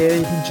being updated.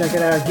 You can check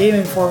it out at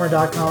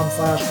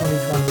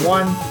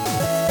GameInformer.com/2021.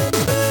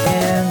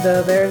 And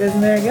there it is,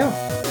 and there you go.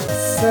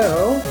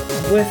 So,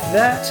 with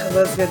that,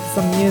 let's get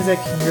some music.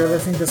 You're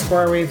listening to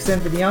Square Wave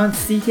Symphony on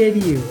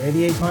CKDU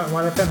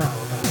 88.1 FM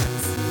Halifax.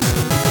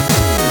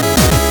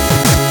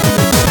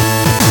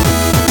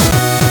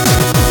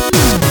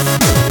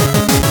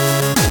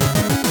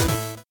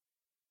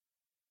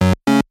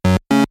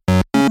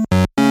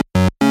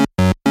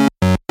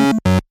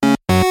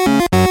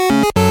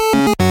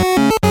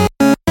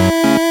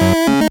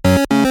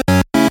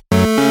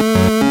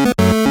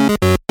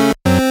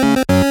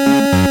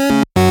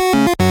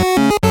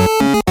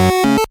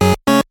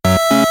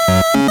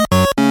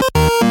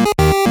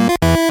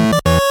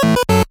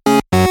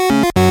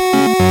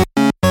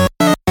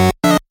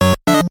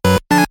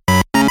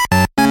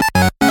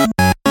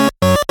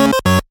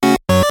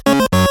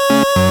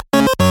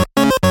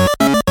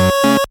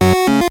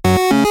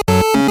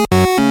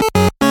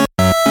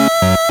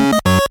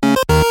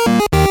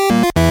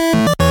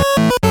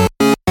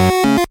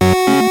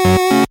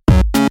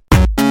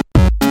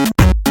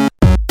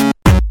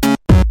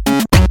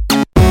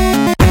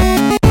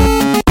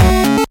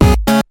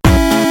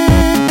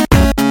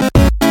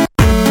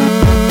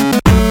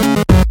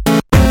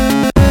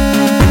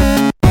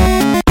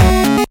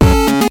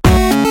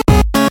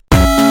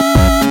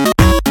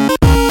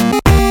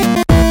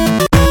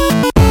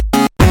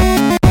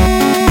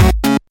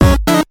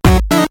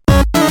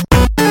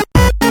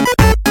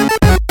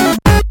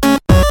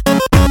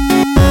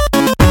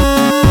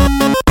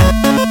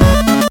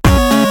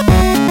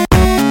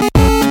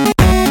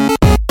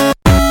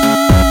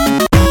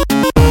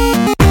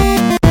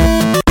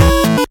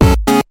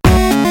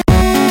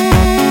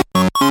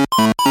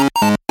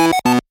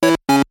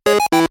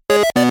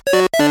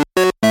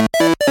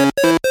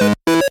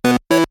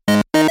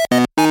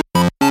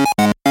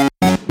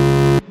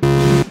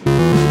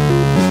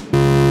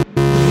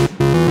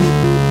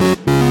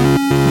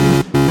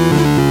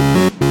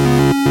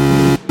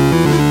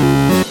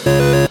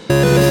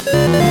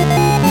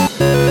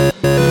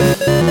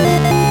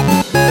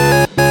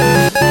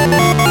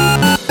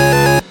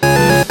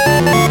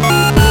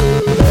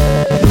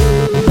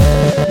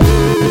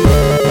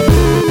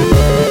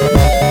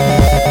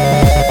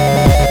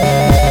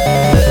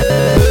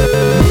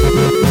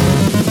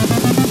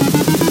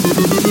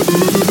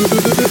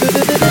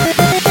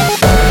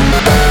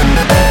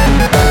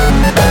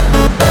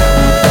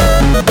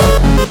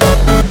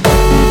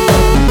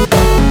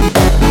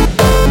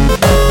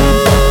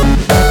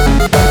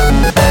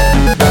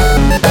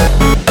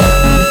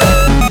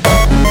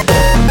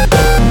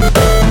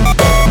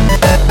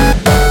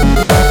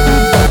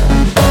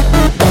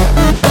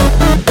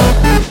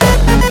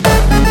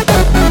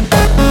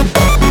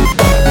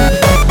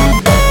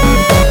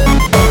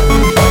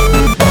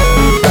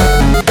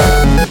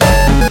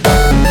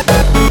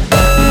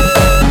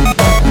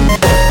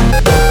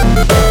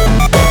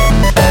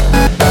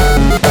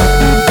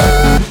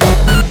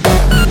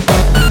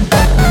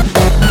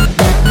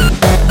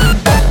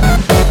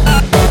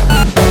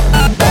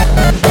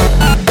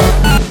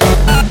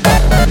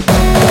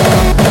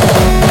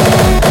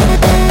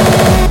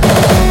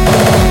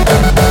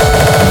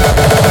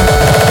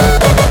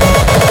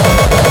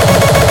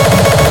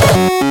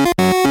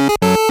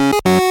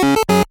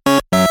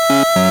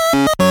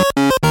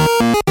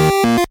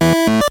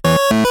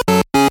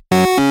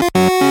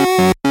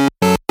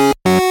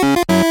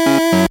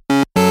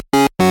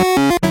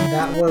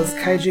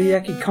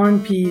 Suyeki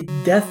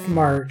Konpi Death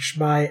March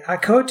by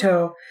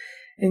Akoto,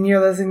 and you're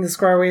listening to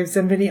Square Wave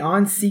Symphony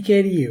on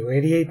CKDU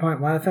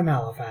 88.1 FM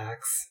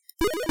Halifax.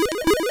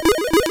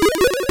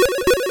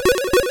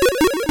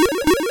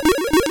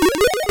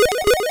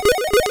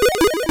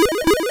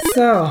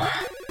 So,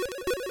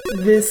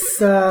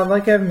 this,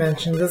 like I've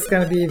mentioned, this is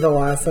going to be the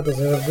last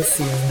episode of the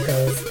season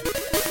because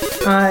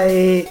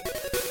I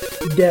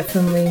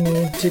definitely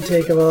need to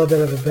take a little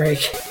bit of a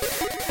break.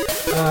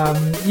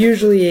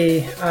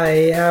 Usually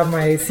I have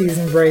my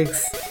season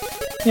breaks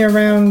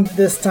around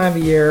this time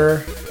of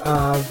year,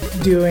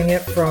 doing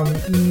it from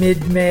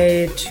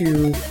mid-May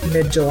to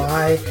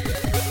mid-July,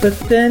 but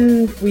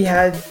then we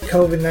had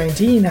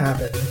COVID-19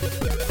 happen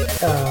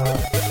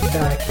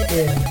back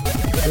in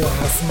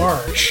last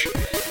March,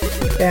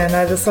 and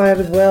I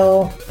decided,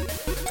 well,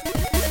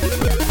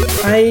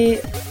 I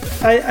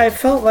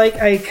felt like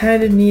I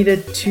kind of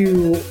needed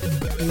to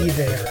be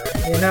there,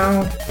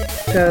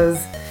 because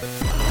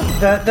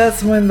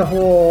that's when the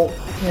whole,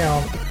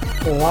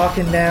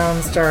 locking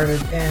down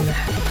started, and,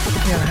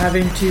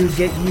 having to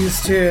get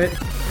used to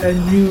a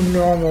new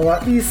normal,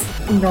 at least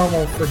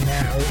normal for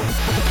now,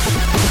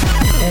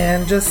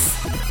 and just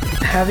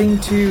having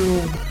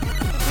to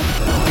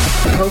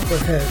cope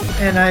with it.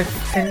 And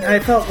I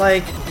felt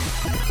like,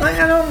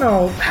 I don't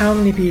know how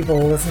many people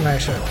listen to my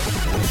show,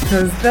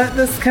 because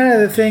that's kind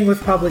of the thing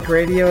with public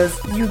radio, is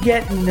you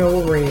get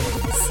no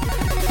ratings.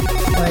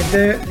 Like,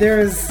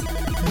 there's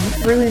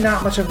really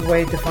not much of a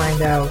way to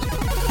find out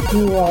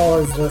who all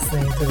is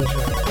listening to the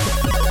show.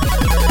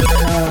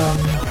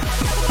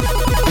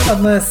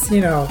 Unless,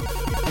 you let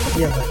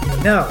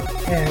me know.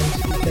 And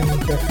you can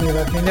definitely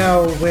let me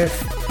know with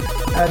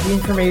the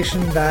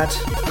information that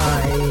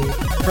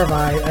I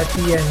provide at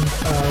the end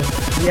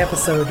of the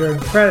episode during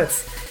the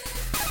credits.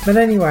 But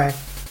anyway,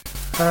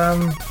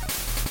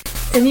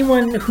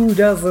 anyone who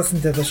does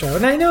listen to the show,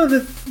 and I know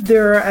that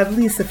there are at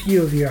least a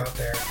few of you out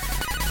there,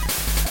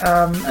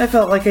 I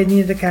felt like I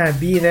needed to kind of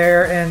be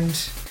there and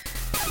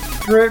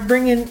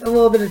bring in a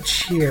little bit of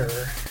cheer.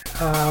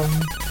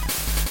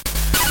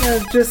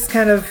 Just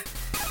kind of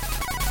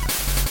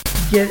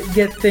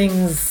get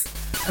things,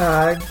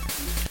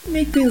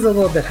 make things a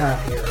little bit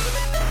happier.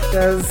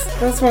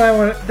 That's what I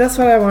want. That's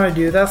what I want to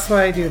do. That's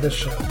why I do the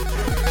show.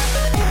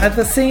 At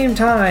the same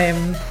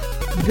time,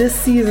 this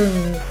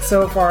season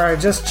so far, I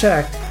just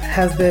checked,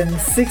 has been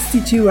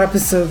 62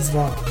 episodes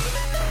long.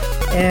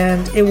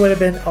 And it would have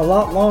been a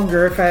lot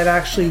longer if I had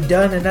actually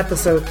done an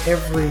episode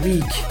every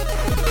week.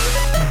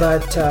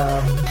 But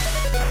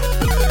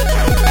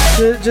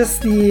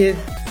just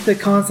the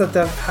concept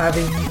of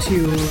having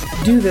to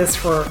do this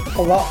for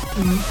a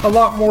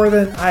lot more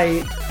than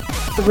I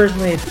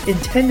originally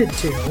intended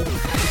to,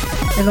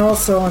 and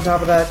also on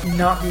top of that,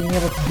 not being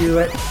able to do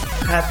it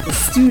at the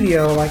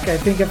studio. Like, I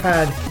think I've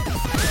had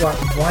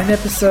one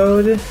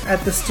episode at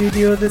the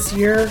studio this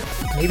year,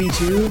 maybe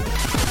two.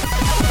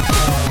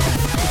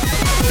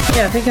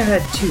 Yeah, I think I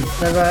had two.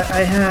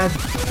 I had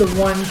the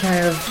one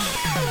kind of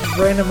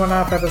random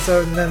one-off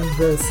episode, and then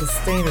the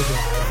Sustainer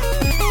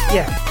one.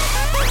 Yeah.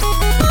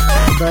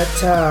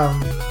 But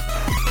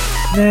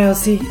now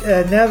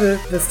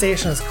the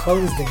station is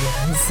closed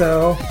again,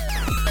 so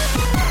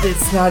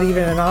it's not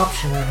even an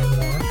option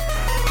anymore.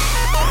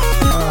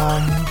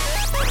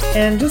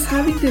 And just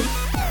having to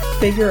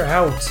figure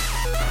out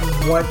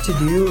what to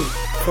do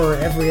for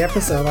every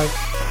episode. Like,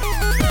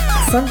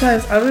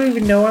 sometimes I don't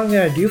even know what I'm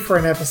going to do for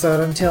an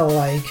episode until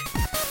like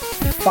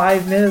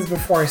 5 minutes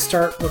before I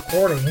start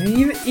recording. And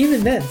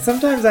even then,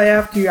 sometimes I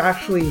have to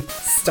actually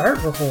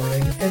start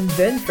recording and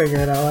then figure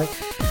it out. Like,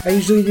 I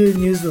usually do the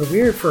News of the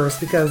Weird first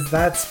because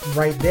that's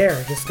right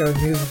there. Just go to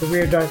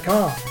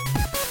newsoftheweird.com.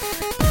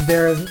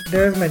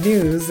 There's my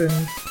news, and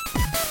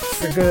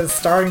it's a good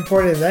starting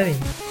point as any.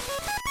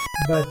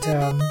 But,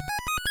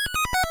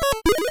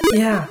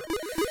 yeah.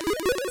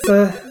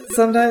 So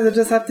sometimes I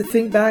just have to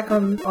think back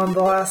on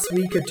the last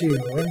week or two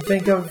and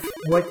think of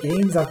what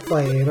games I've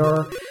played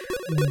or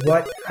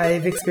what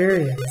I've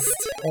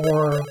experienced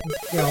or,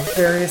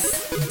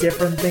 various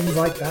different things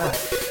like that.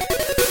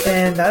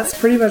 And that's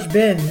pretty much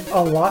been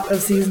a lot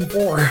of Season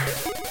 4.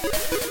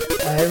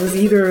 It was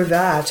either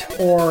that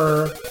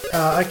or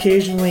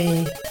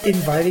occasionally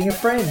inviting a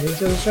friend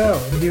into the show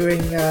and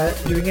doing a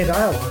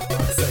dialogue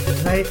box thing.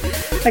 And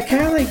I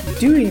kind of like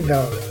doing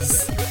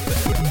those,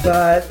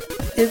 but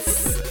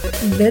it's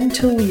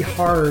mentally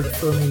hard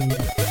for me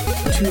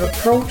to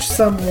approach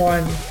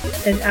someone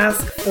and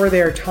ask for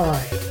their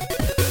time.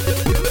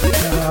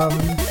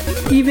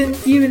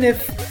 Even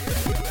if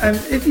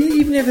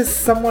it's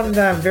someone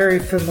that I'm very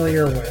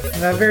familiar with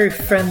and I'm very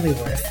friendly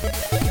with,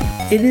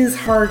 it is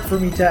hard for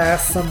me to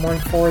ask someone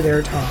for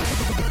their time.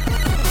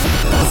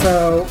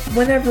 So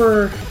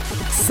whenever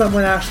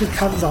someone actually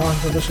comes on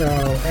to the show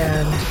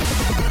and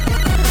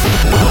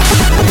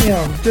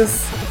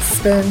just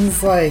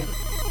spends like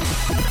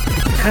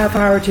half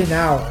hour to an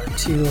hour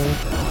to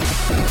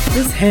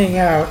just hang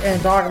out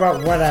and talk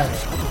about whatever,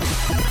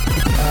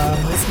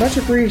 It's much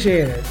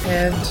appreciated,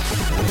 and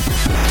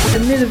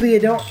admittedly I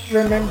don't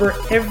remember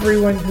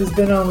everyone who's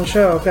been on the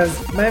show because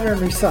my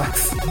memory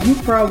sucks. You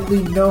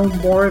probably know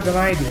more than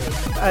I do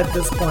at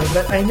this point,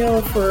 but I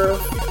know for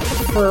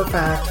a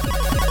fact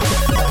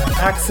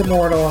Axe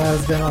Immortal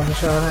has been on the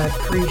show, and I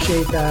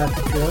appreciate that.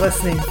 If you're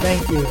listening,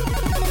 thank you.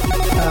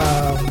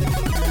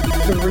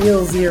 The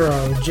Real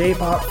Zero,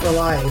 J-Pop for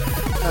Life,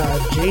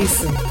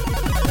 Jason,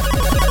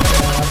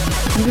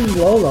 even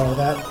Lolo,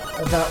 that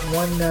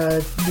one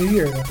New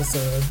Year's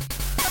episode,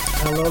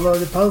 Lolo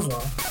the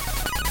Puzzler.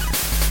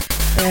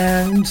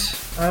 And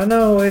I don't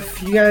know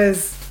if you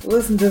guys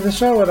listen to the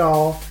show at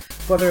all,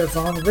 whether it's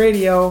on the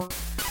radio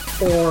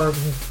or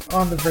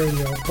on the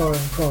radio, quote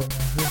unquote.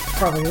 You're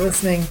probably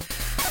listening.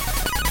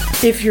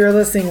 If you're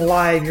listening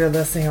live, you're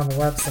listening on the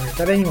website.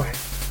 But anyway,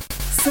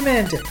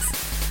 semantics.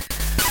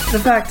 The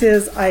fact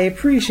is, I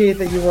appreciate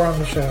that you were on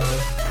the show.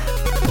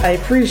 I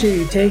appreciate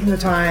you taking the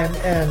time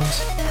and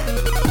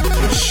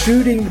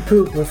shooting the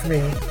poop with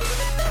me.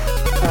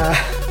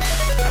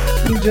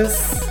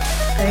 Just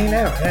hanging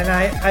out. And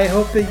I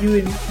hope that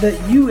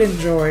you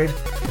enjoyed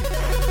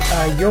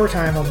your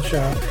time on the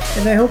show.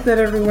 And I hope that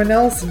everyone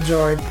else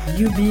enjoyed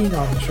you being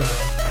on the show.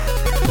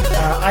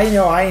 I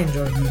know I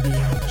enjoyed you being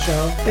on the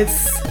show.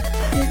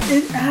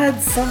 It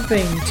adds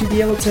something to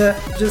be able to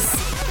just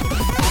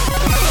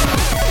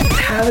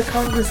have a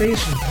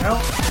conversation, you know?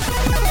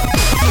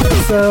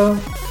 So,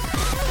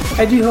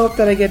 I do hope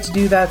that I get to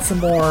do that some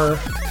more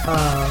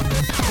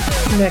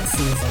next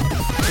season.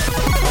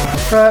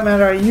 For that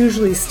matter, I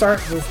usually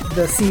start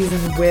the season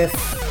with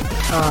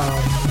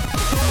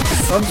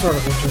some sort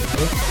of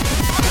interview.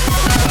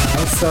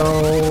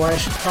 So I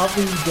should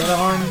probably get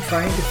on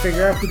trying to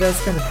figure out who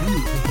that's going to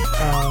be.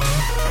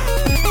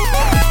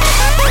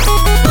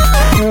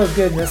 Oh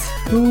goodness,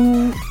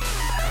 who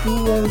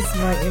was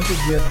my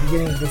interview at the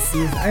beginning of this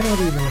season? I don't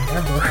even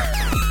remember.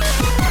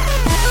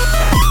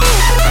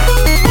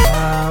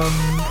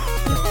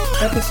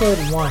 Episode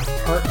 1,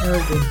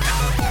 Partners in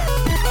Time.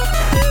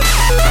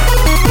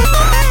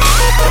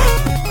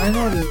 I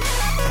know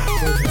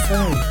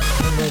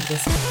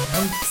this one.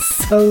 I'm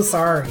so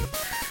sorry.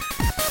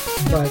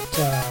 But,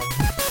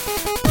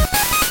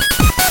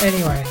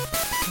 anyway,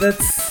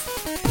 that's...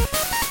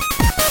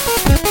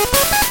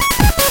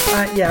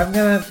 yeah, I'm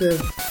gonna have to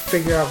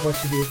figure out what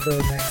to do for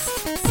the next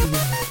season.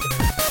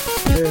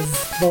 Is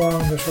the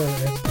long and the short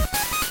of it.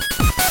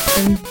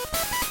 And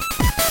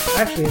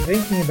actually,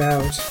 thinking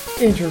about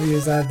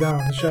interviews I've done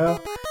on the show,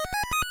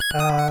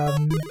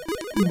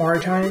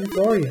 Martine and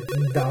Florian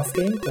in DOS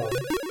Game Club.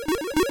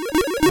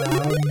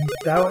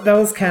 That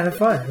was kind of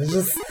fun. It was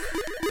just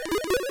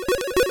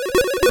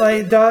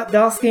like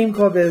DOS Game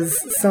Club is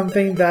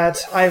something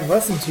that I've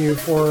listened to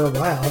for a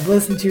while. I've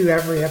listened to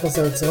every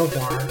episode so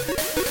far.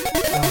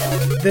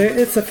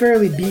 It's a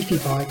fairly beefy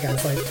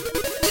podcast, like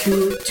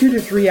 2 to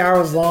 3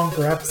 hours long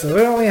per episode.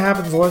 It only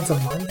happens once a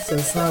month, so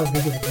it's not as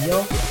big of a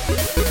deal.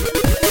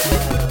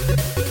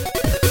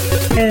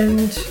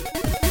 And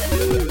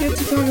we get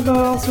to talk about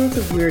all sorts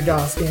of weird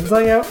DOS games.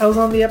 Like I was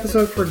on the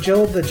episode for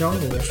Jill the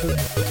Jungle,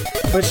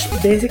 which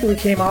basically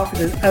came off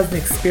as an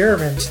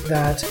experiment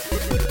that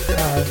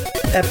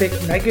Epic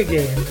Mega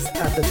Games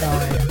at the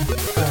time,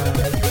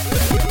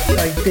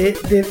 like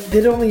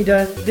they'd only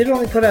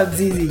put out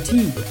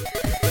ZZT.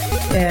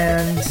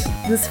 And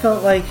this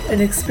felt like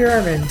an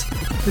experiment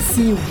to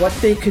see what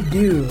they could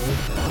do,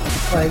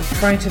 like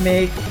trying to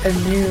make a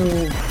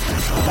new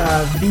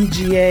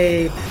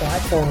VGA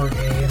platformer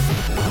game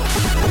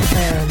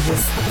and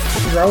just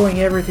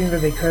throwing everything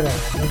that they could at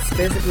it. That's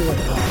basically what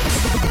it was.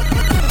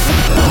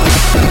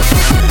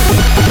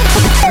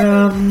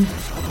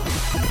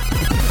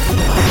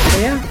 So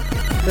yeah,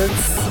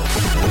 that's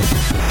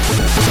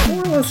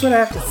more or less what I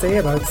have to say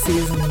about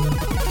season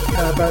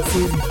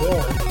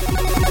 4.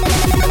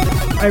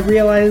 I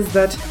realize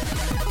that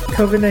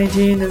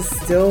COVID-19 is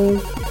still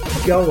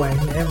going,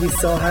 and we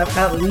still have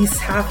at least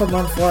half a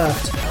month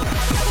left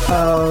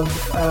of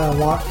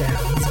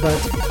lockdowns, but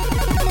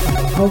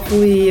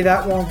hopefully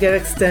that won't get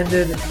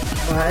extended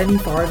any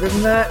farther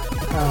than that.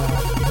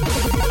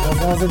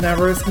 As long as the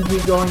numbers can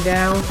keep going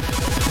down,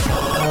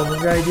 we're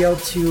going to be able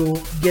to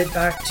get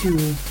back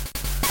to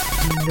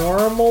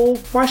normal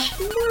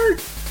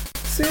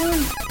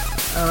soon.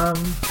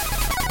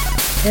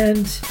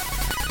 And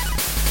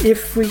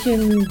if we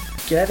can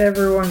get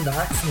everyone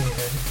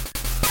vaccinated,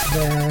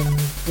 then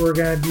we're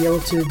going to be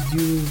able to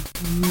do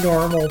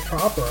normal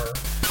proper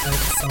at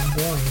some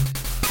point.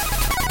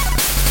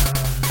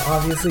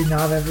 Obviously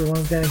not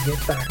everyone's going to get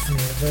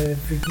vaccinated, but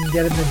if we can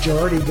get a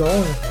majority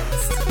going at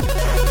least,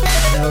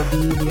 that would be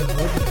the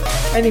important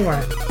thing.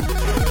 Anyway,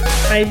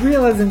 I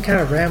realize I'm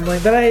kind of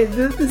rambling, but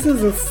this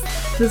is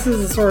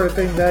the sort of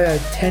thing that I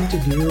tend to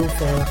do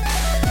for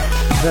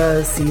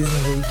the season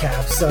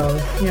recap, so,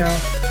 you know,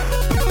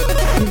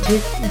 you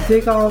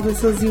take all of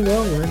this as you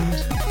will, and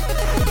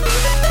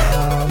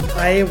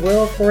I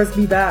will, of course,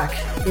 be back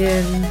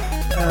in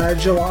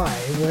July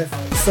with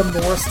some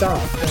more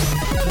stuff.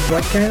 And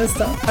what kind of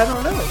stuff? I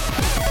don't know.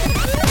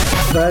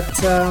 But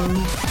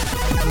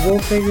we'll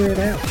figure it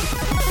out.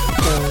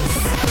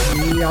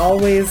 because we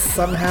always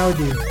somehow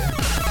do.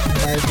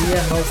 By we,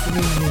 I mostly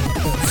mean me,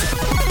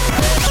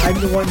 because I'm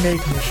the one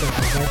making the show.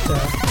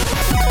 But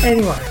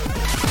anyway,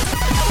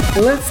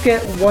 let's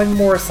get one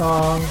more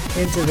song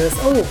into this.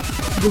 Oh,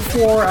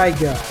 before I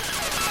go,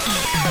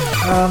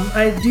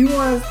 I do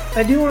want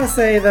to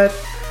say that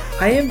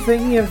I am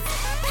thinking of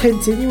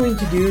continuing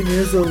to do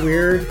News So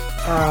Weird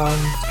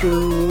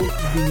through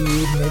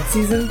the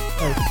mid-season,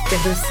 like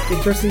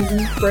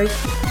inter-season break.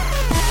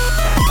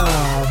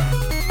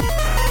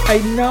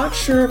 I'm not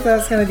sure if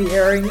that's going to be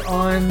airing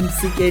on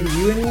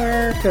CKDU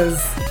anywhere, because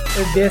it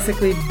would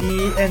basically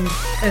be it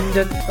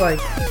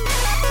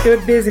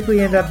would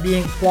basically end up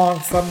being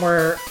plonked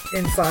somewhere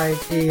inside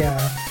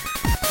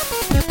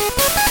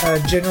a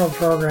general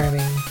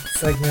programming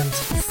segment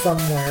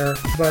somewhere,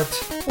 but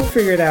we'll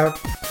figure it out.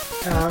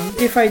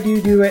 If I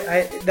do it,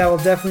 that will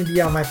definitely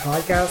be on my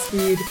podcast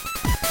feed.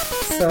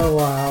 So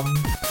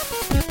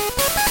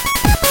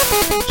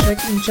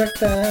check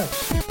that out.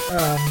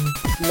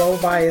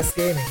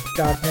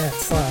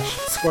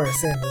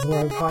 lowbiasgaming.net/SquareSim is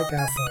where the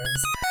podcast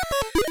lives.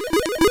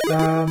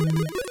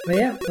 But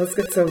yeah, let's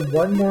get to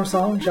one more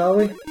song, shall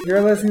we?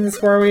 You're listening to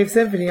Square Wave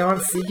Symphony on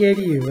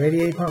CKDU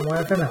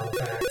 88.1 FM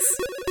Halifax.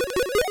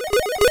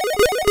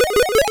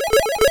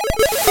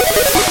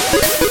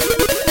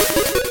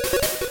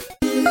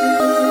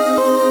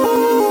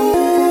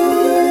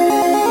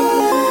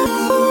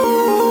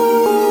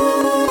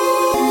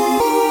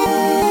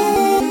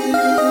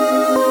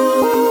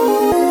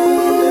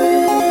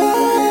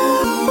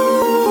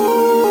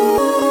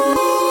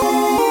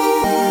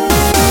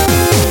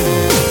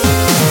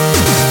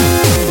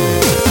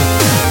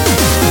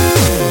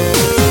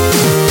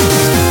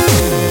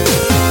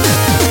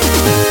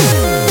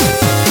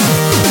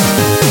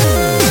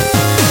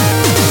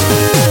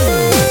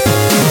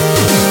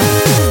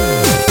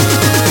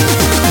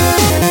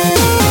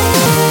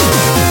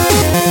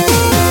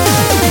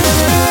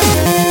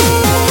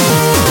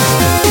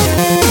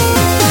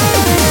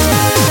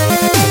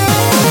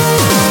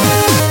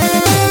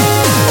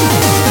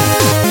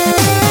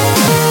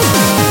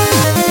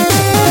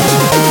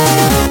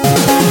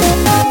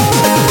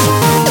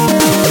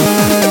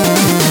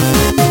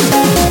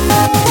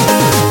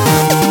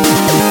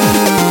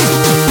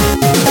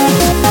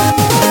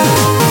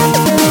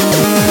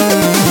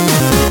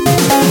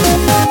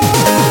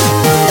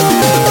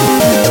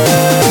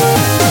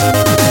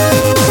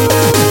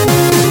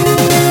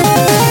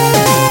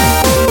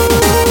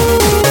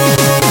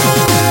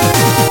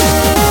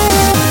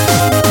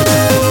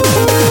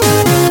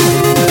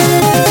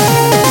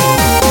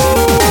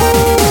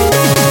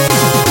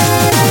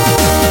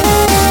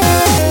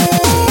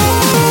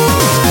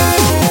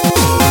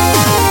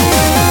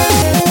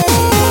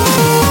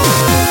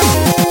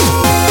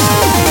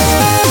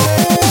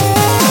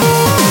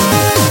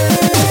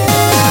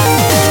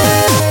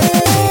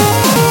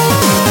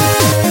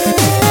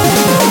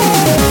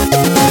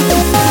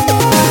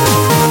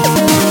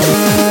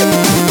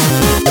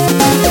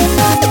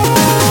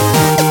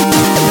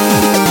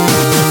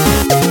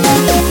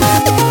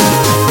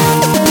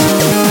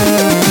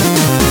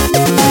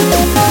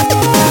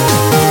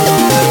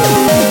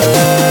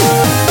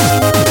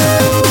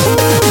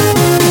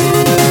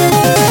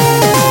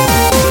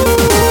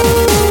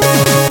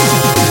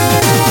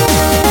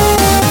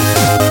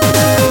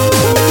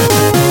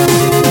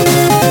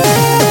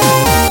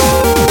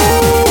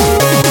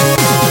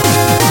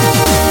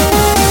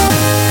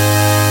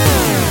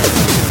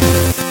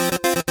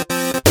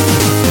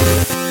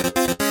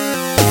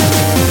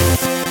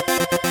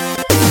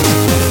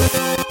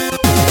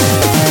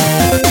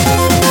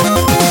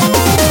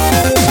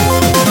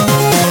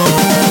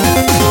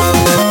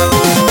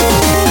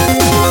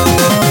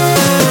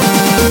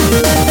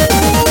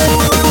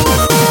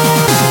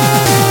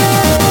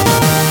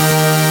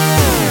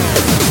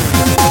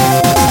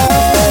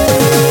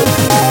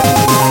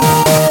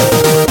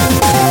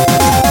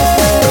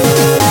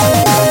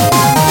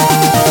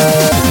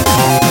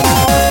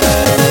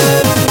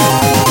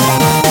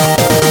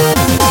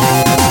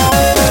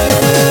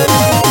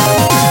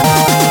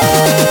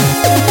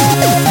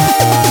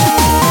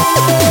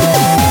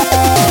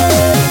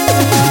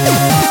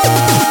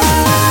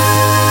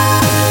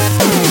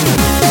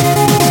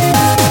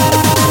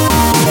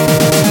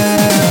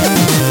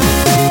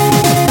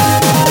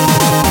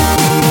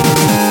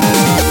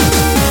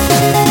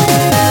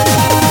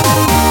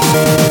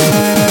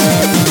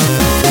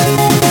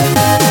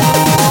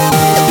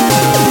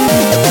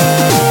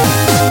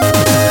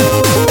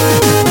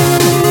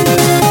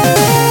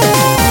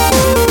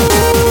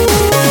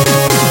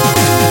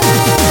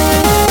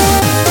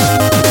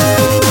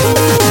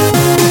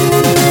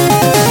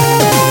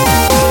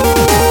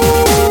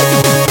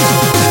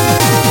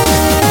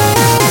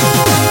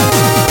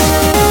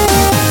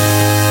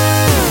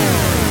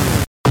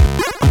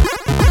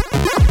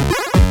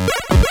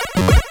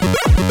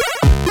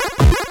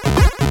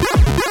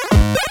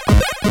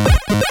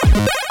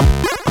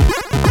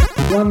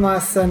 One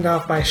last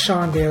send-off by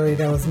Sean Daly.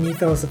 That was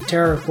Mythos of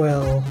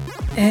Terraquil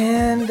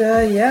And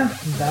yeah,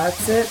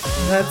 that's it.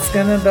 That's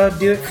gonna about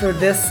do it for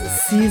this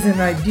season.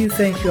 I do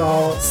thank you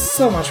all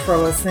so much for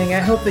listening. I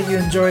hope that you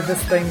enjoyed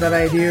this thing that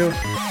I do,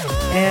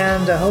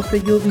 and I hope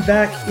that you'll be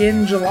back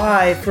in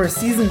July for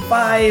season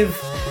 5.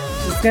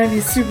 It's gonna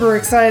be super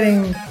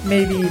exciting.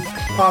 Maybe,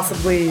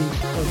 possibly,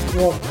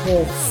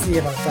 we'll see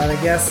about that, I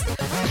guess.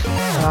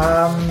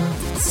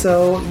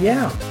 So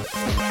yeah.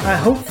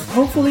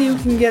 Hopefully you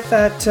can get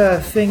that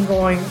thing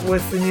going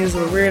with the News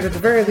of the Weird. At the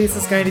very least,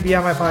 it's going to be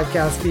on my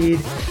podcast feed.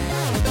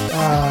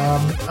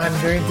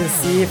 I'm going to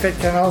see if it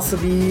can also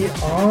be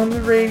on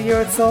the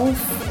radio itself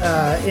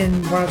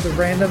in one of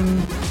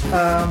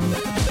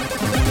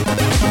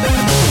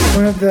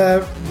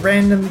the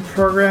random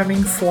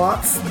programming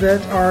slots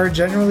that are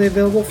generally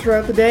available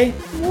throughout the day.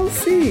 We'll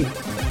see.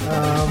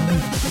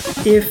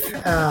 If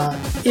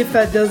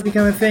that does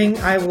become a thing,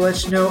 I will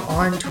let you know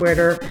on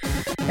Twitter.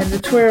 And the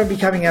Twitter will be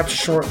coming up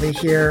shortly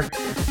here.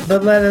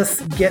 But let us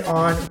get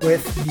on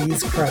with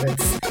these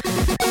credits.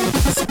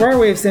 Square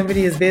Wave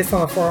Symphony is based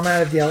on the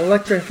format of the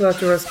Electric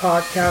Leftovers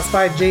podcast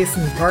by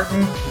Jason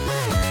Parton.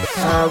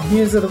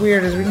 News of the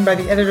Weird is written by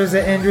the editors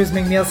at Andrews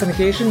McNeil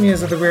Syndication,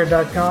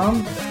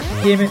 newsoftheweird.com.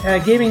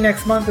 Gaming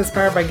next month is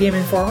powered by Game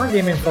Informer,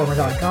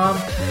 GameInformer.com.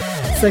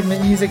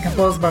 Segment music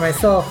composed by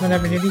myself,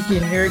 Manabu Nobiki,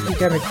 and Naruki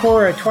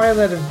Kamikura,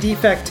 Twilight of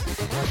Defect,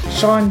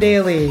 Sean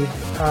Daly,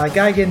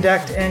 Geigen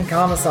Decht, and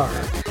Commissar.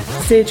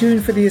 Stay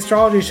tuned for the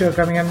Astrology Show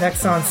coming up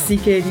next on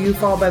CKDU,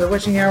 followed by the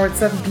Witching Hour at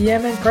 7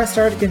 p.m. and Press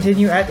Start to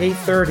continue at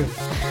 8:30.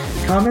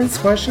 Comments,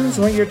 questions,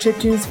 want your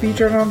chiptunes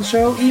featured on the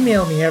show?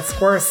 Email me at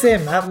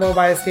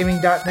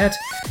squaresim@lowbiasgaming.net,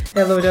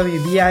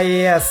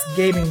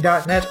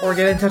 LOWBIASgaming.net, or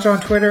get in touch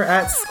on Twitter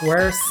at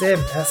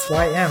squaresim,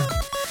 SYM.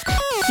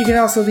 You can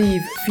also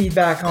leave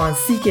feedback on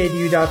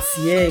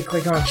ckdu.ca,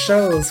 click on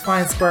shows,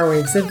 find Square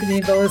Wave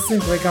Symphony to listen,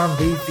 click on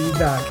leave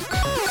feedback.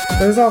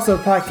 There's also a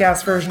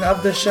podcast version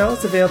of the show.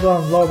 It's available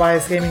on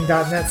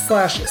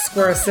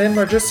lowbiasgaming.net/squaresim,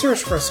 or just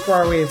search for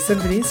Square Wave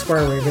Symphony.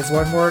 Square Wave is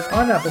one word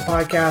on Apple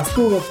Podcasts,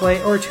 Google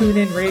Play, or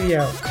TuneIn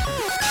Radio.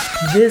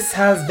 This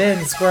has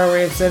been Square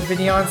Wave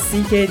Symphony on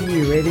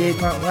CKDU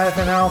 88.1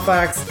 FM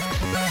Halifax.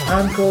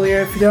 I'm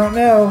Coolier. If you don't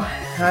know,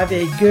 have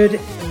a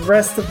good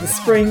rest of the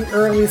spring,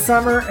 early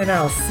summer, and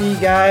I'll see you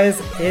guys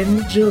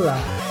in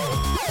July.